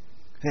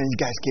 Then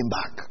these guys came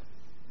back.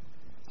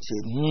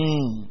 Said,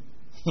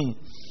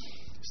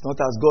 it's not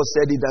as God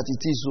said it that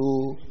it is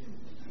so.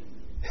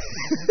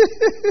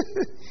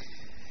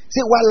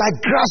 Say, we're like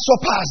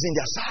grasshoppers in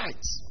their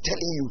sides,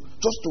 telling you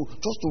just to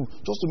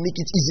make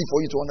it easy for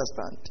you to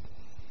understand.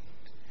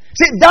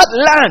 See, that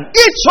land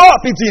eats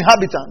up its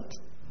inhabitants.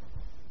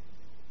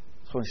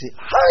 So you say,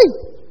 hi,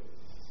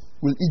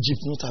 will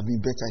Egypt not have been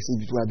better? I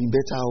say, it would have been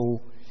better.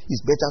 Oh, it's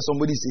better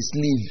somebody is a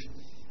slave,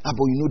 but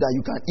you know that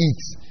you can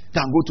eat,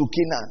 than go to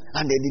Canaan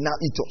and then they now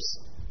eat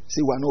us. Say,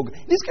 we're not.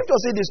 The scripture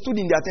says they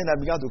stood in their tent and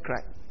began to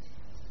cry.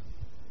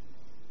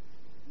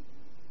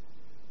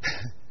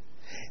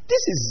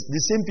 This is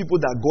the same people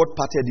that God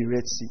parted the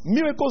Red Sea.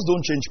 Miracles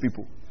don't change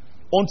people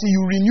until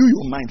you renew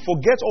your mind.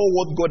 Forget all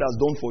what God has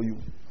done for you.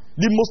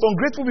 The most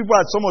ungrateful people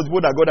are some of the people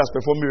that God has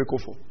performed miracle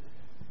for.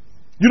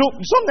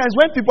 Sometimes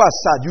when people are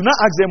sad, you now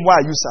ask them, why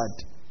are you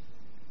sad?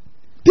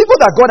 People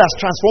that God has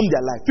transformed their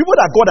life, people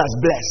that God has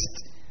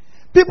blessed,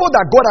 people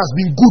that God has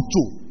been good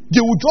to, they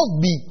will just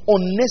be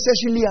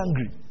unnecessarily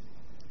angry.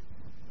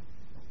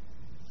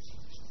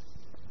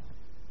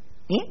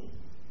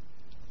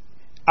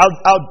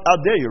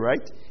 I'll dare you,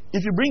 right?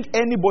 If you bring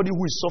anybody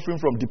who is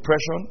suffering from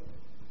depression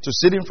to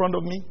sit in front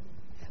of me,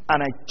 and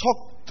I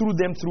talk through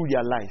them through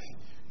their life,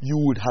 you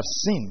would have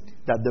seen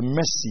that the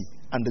mercy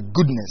and the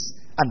goodness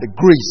and the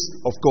grace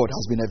of God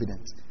has been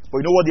evident.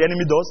 But you know what the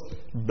enemy does?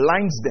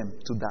 Blinds them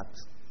to that.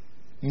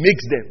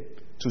 Makes them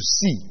to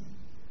see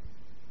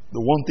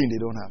the one thing they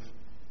don't have.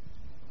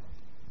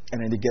 And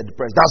then they get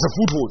depressed. That's a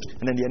foothold.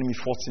 And then the enemy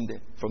fights in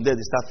there. From there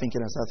they start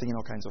thinking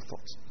all kinds of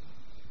thoughts.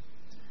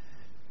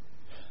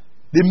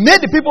 They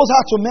made the people's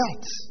heart to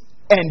melt.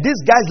 And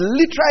these guys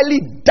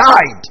literally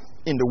died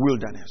in the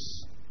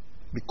wilderness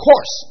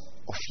because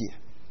of fear.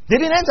 They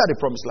didn't enter the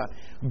promised land.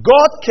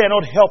 God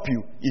cannot help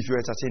you if you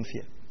entertain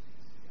fear.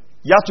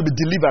 You have to be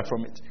delivered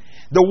from it.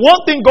 The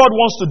one thing God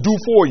wants to do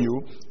for you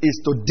is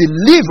to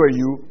deliver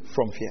you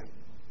from fear.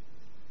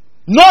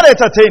 Not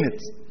entertain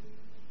it.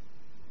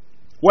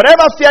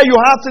 Whatever fear you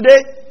have today,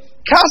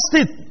 cast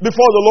it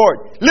before the Lord.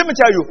 Let me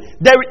tell you,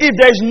 if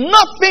there is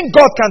nothing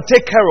God can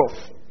take care of,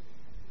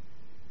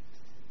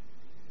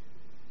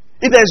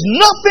 if there is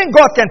nothing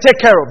God can take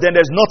care of, then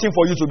there's nothing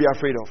for you to be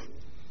afraid of.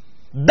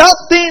 That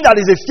thing that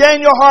is a fear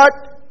in your heart,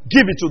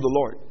 give it to the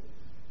Lord.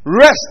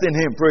 Rest in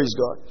Him. Praise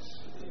God.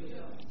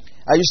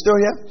 Are you still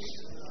here?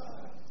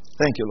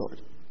 Thank you, Lord.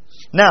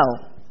 Now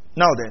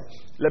then,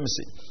 let me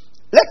see.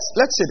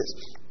 Let's say this.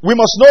 We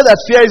must know that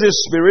fear is a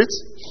spirit,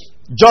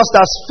 just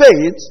as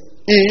faith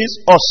is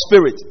a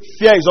spirit.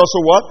 Fear is also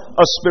what?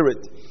 A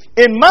spirit.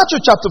 In Matthew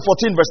chapter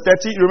 14, verse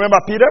 30, you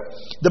remember Peter?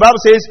 The Bible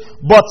says,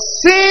 but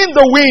seeing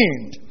the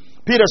wind,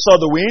 Peter saw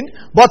the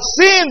wind, but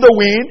seeing the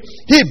wind,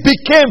 he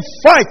became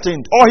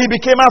frightened, or he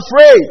became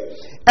afraid.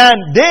 And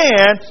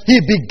then he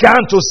began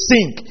to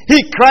sink. He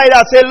cried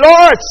out, say,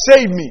 Lord,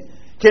 save me.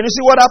 Can you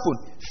see what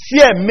happened?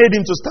 Fear made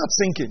him to start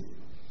sinking.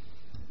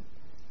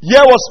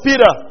 Here was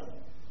Peter,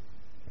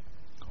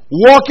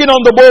 walking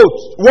on the boat,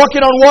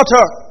 walking on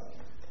water.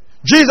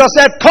 Jesus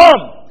said,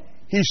 come.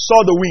 He saw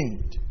the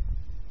wind.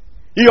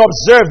 He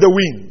observed the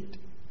wind.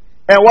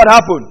 And what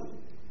happened?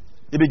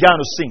 He began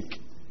to sink.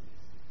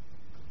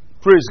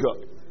 Praise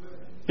God.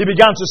 He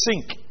began to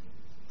sink.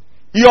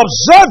 He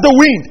observed the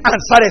wind and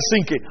started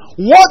sinking.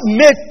 What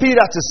made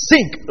Peter to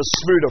sink? The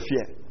spirit of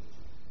fear.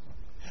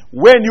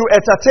 When you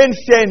entertain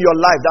fear in your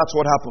life, that's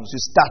what happens.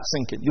 You start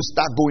sinking. You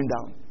start going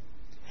down.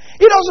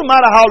 It doesn't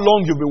matter how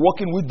long you've been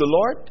walking with the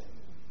Lord.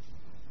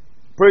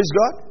 Praise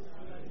God.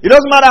 It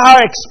doesn't matter how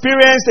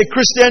experienced a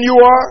Christian you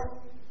are.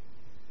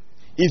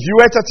 If you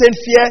entertain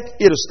fear,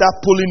 it'll start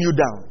pulling you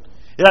down.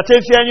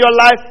 Entertain fear in your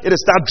life,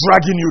 it'll start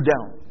dragging you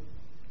down.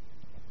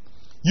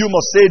 You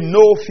must say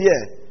no fear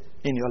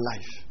in your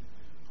life.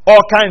 All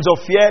kinds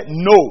of fear,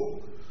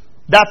 no.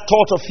 That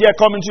thought of fear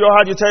coming to your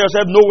heart, you tell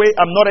yourself, no way,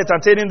 I'm not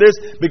entertaining this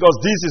because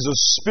this is a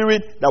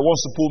spirit that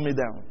wants to pull me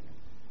down.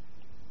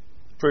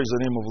 Praise the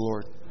name of the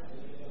Lord.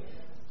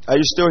 Are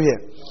you still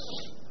here?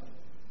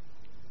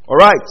 All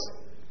right.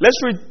 Let's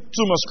read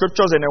two more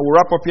scriptures and then we'll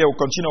wrap up here. We'll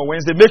continue on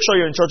Wednesday. Make sure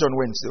you're in church on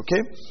Wednesday,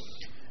 okay?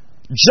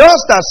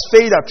 Just as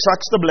faith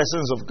attracts the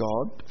blessings of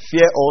God,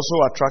 fear also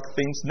attracts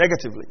things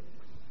negatively.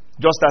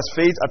 Just as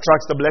faith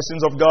attracts the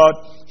blessings of God,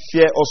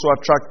 fear also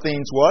attracts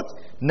things what?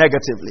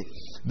 Negatively.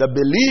 The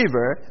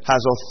believer has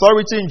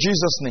authority in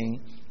Jesus'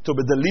 name to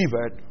be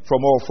delivered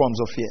from all forms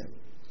of fear.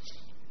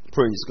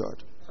 Praise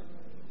God.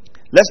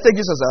 Let's take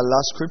this as our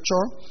last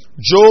scripture.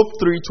 Job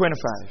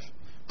 3:25.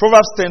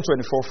 Proverbs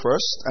 10:24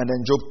 first, and then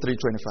Job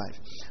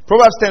 3:25.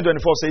 Proverbs 10:24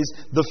 says,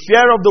 the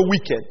fear of the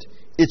wicked,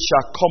 it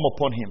shall come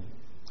upon him,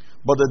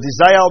 but the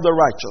desire of the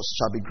righteous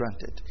shall be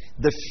granted.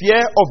 The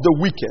fear of the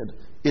wicked,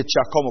 it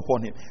shall come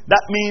upon him.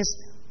 That means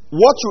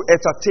what you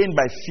entertain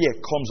by fear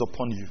comes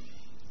upon you.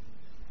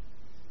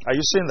 Are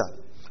you seeing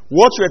that?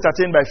 What you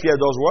entertain by fear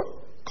does what?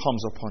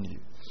 Comes upon you.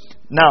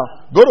 Now,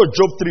 go to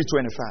Job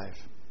 3:25.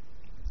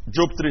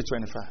 Job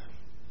 3:25.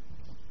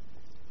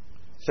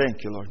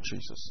 Thank you, Lord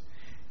Jesus.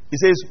 He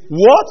says,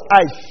 what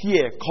I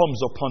fear comes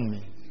upon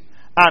me,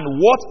 and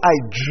what I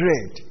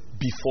dread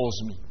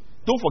befalls me.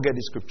 Don't forget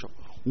this scripture.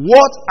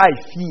 What I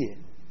fear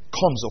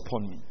comes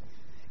upon me,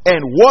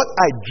 and what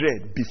I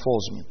dread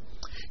befalls me.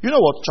 You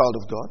know what, child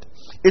of God?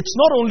 It's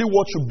not only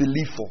what you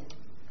believe for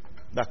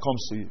that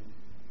comes to you.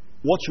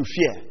 What you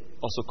fear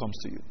also comes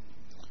to you.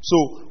 So,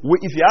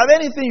 if you have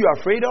anything you're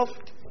afraid of,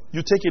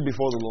 you take it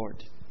before the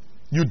Lord.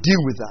 You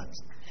deal with that.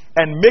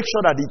 And make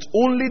sure that it's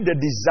only the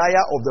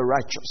desire of the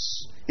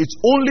righteous. It's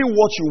only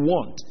what you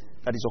want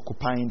that is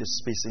occupying the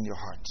space in your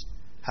heart.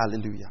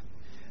 Hallelujah.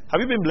 Have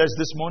you been blessed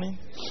this morning?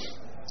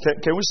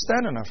 Can we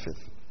stand on our feet?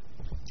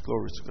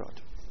 Glory to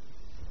God.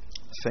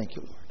 Thank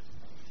you, Lord.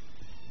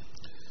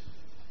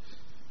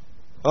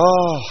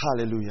 Oh,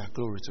 hallelujah.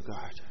 Glory to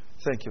God.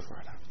 Thank you,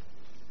 Father.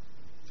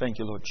 Thank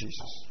you, Lord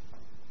Jesus.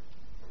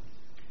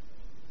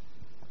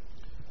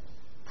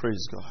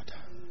 Praise God.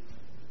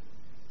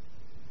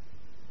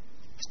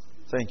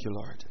 Thank you,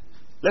 Lord.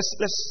 Let's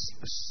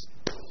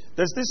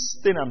there's this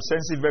thing I'm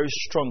sensing very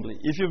strongly.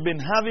 If you've been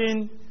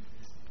having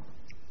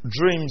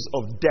dreams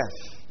of death,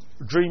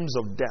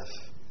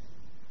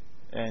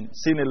 and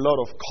seeing a lot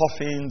of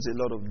coffins, a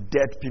lot of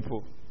dead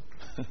people,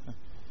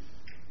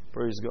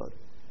 praise God,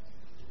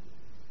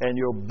 and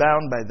you're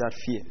bound by that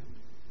fear,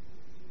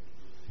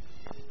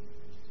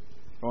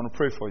 I want to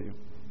pray for you.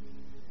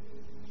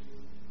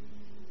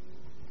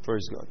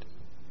 Praise God.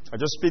 I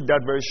just speak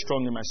that very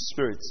strong in my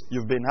spirit.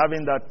 You've been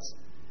having that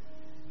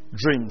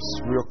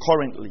dreams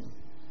recurrently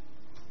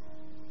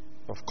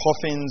of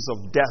coffins,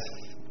 of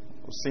death,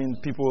 of seeing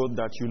people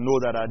that you know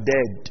that are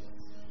dead.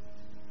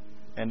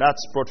 And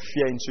that's brought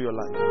fear into your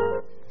life.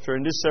 If you're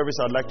in this service,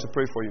 I'd like to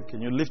pray for you.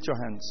 Can you lift your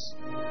hands?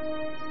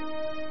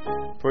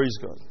 Praise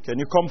God. Can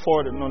you come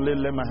forward and not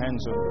lay my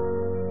hands on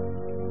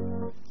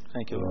you?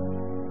 Thank you, Lord.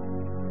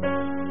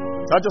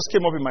 That just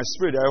came up in my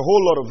spirit. There are a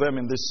whole lot of them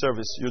in this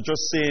service. You're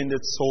just saying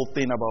this whole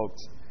thing about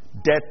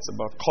death,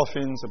 about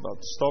coffins,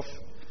 about stuff.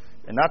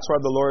 And that's why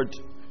the Lord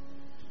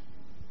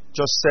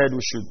just said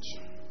we should.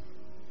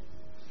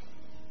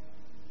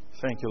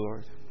 Thank you,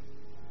 Lord.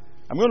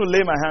 I'm going to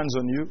lay my hands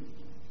on you.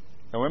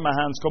 And when my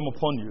hands come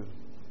upon you,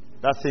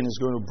 that thing is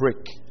going to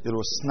break. It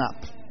will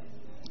snap.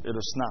 It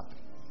will snap.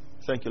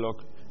 Thank you, Lord.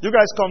 You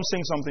guys come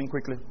sing something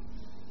quickly.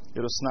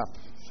 It will snap.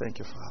 Thank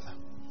you, Father.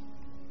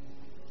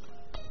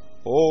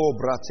 Oh,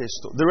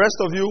 bratesto. The rest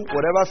of you,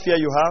 whatever fear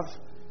you have,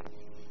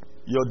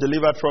 you're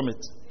delivered from it.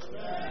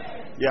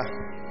 Yeah.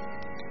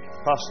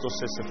 Pastor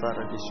says,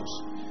 Father Jesus.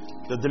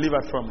 You're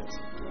delivered from it.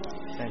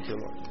 Thank you,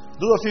 Lord.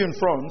 Those of you in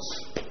front,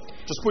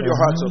 just put your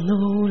hearts up.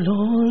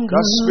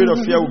 That spirit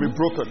of fear will be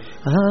broken.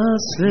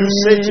 You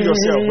say to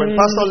yourself, when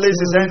Pastor lays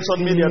his hands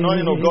on me, the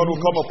anointing of God will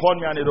come upon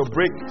me and it will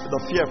break the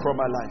fear from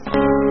my life.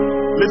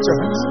 Lift your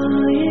hands.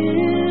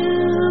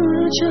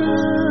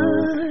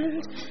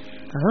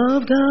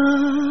 Of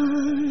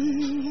God,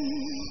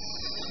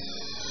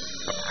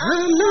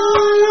 I'm no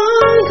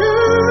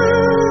longer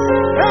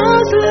a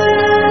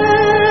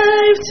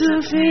slave to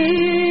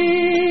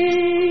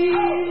fear.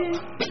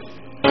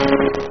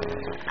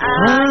 I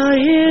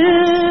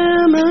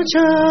am a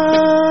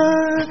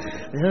child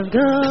of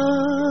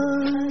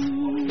God.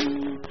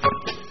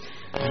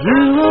 You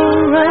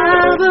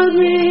unraveled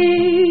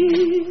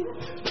me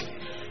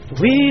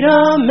with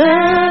a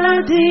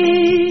melody.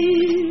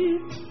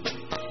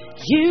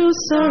 You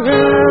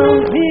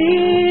surround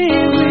me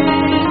with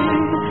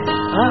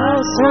a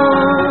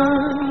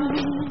song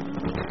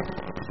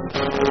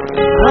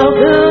of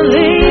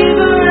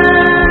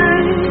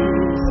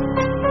deliverance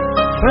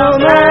from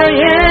my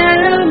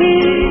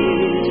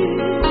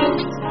enemies,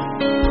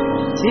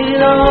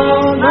 till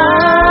all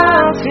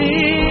my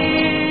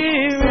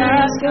fear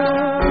has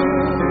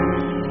gone.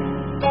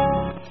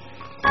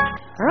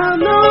 I'm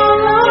no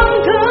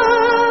longer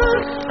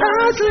a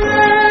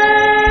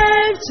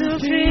slave to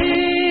fear.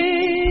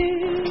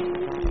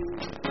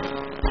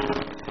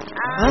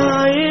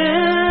 I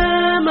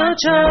am a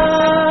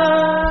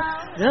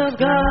child of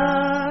God.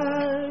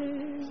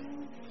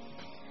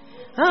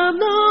 I'm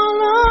no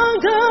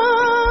longer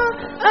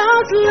a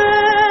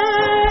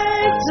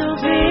slave to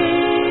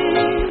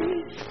fear.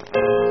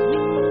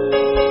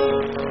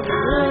 I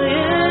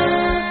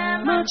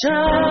am a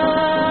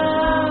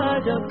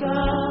child of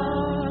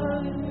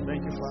God.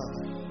 Thank you,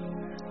 Father.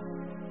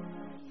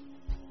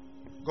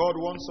 God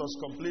wants us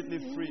completely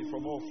free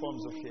from all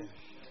forms of fear.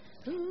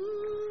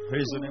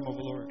 Praise the name of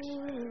the Lord.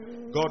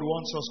 God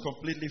wants us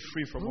completely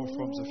free from all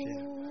forms of fear.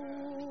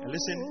 And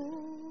listen,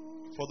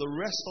 for the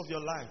rest of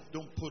your life,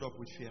 don't put up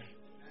with fear.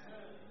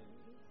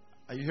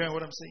 Are you hearing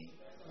what I'm saying?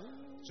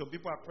 Some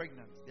people are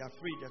pregnant. They are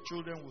afraid their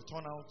children will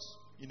turn out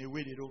in a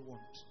way they don't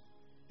want.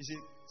 You see,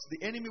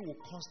 the enemy will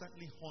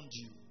constantly haunt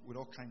you with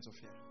all kinds of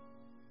fear.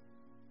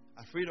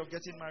 Afraid of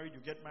getting married,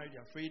 you get married,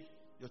 you're afraid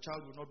your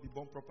child will not be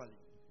born properly.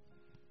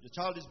 Your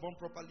child is born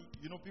properly.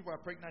 You know, people are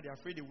pregnant, they're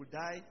afraid they will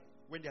die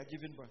when they are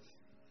giving birth.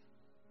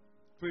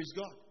 Praise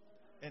God.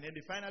 And then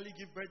they finally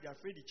give birth, they're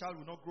afraid the child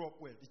will not grow up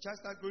well. The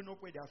child starts growing up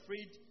well, they're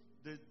afraid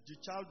the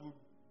child will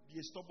be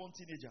a stubborn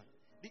teenager.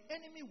 The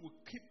enemy will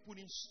keep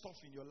putting stuff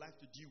in your life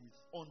to deal with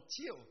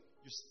until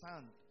you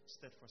stand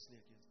steadfastly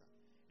against that.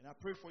 And I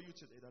pray for you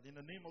today that in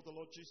the name of the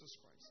Lord Jesus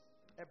Christ,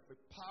 every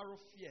power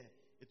of fear,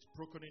 it's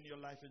broken in your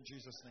life in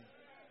Jesus' name.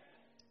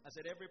 I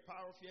said every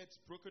power of fear, it's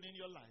broken in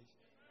your life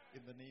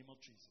in the name of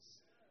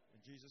Jesus. In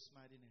Jesus'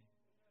 mighty name.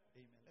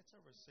 Amen. Let's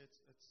have a set.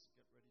 Let's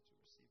get ready to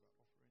receive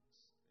our offerings.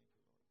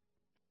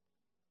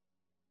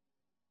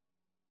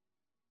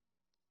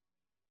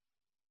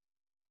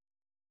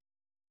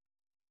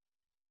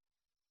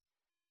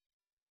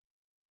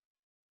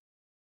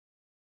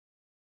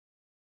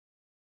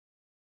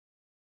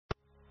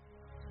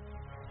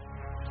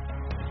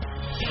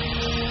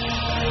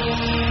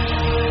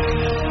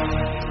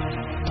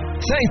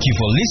 Thank you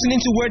for listening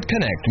to Word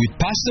Connect with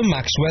Pastor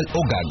Maxwell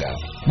Ogaga.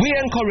 We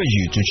encourage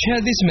you to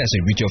share this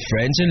message with your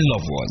friends and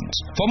loved ones.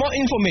 For more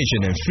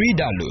information and free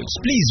downloads,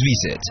 please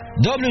visit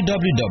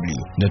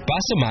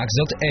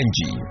www.pastormax.ng.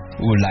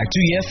 We would like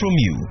to hear from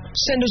you.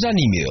 Send us an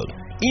email,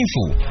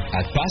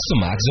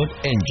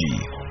 info@pastormax.ng,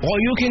 or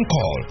you can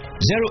call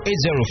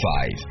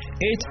 0805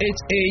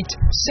 888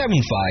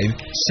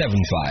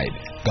 7575.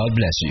 God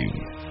bless you.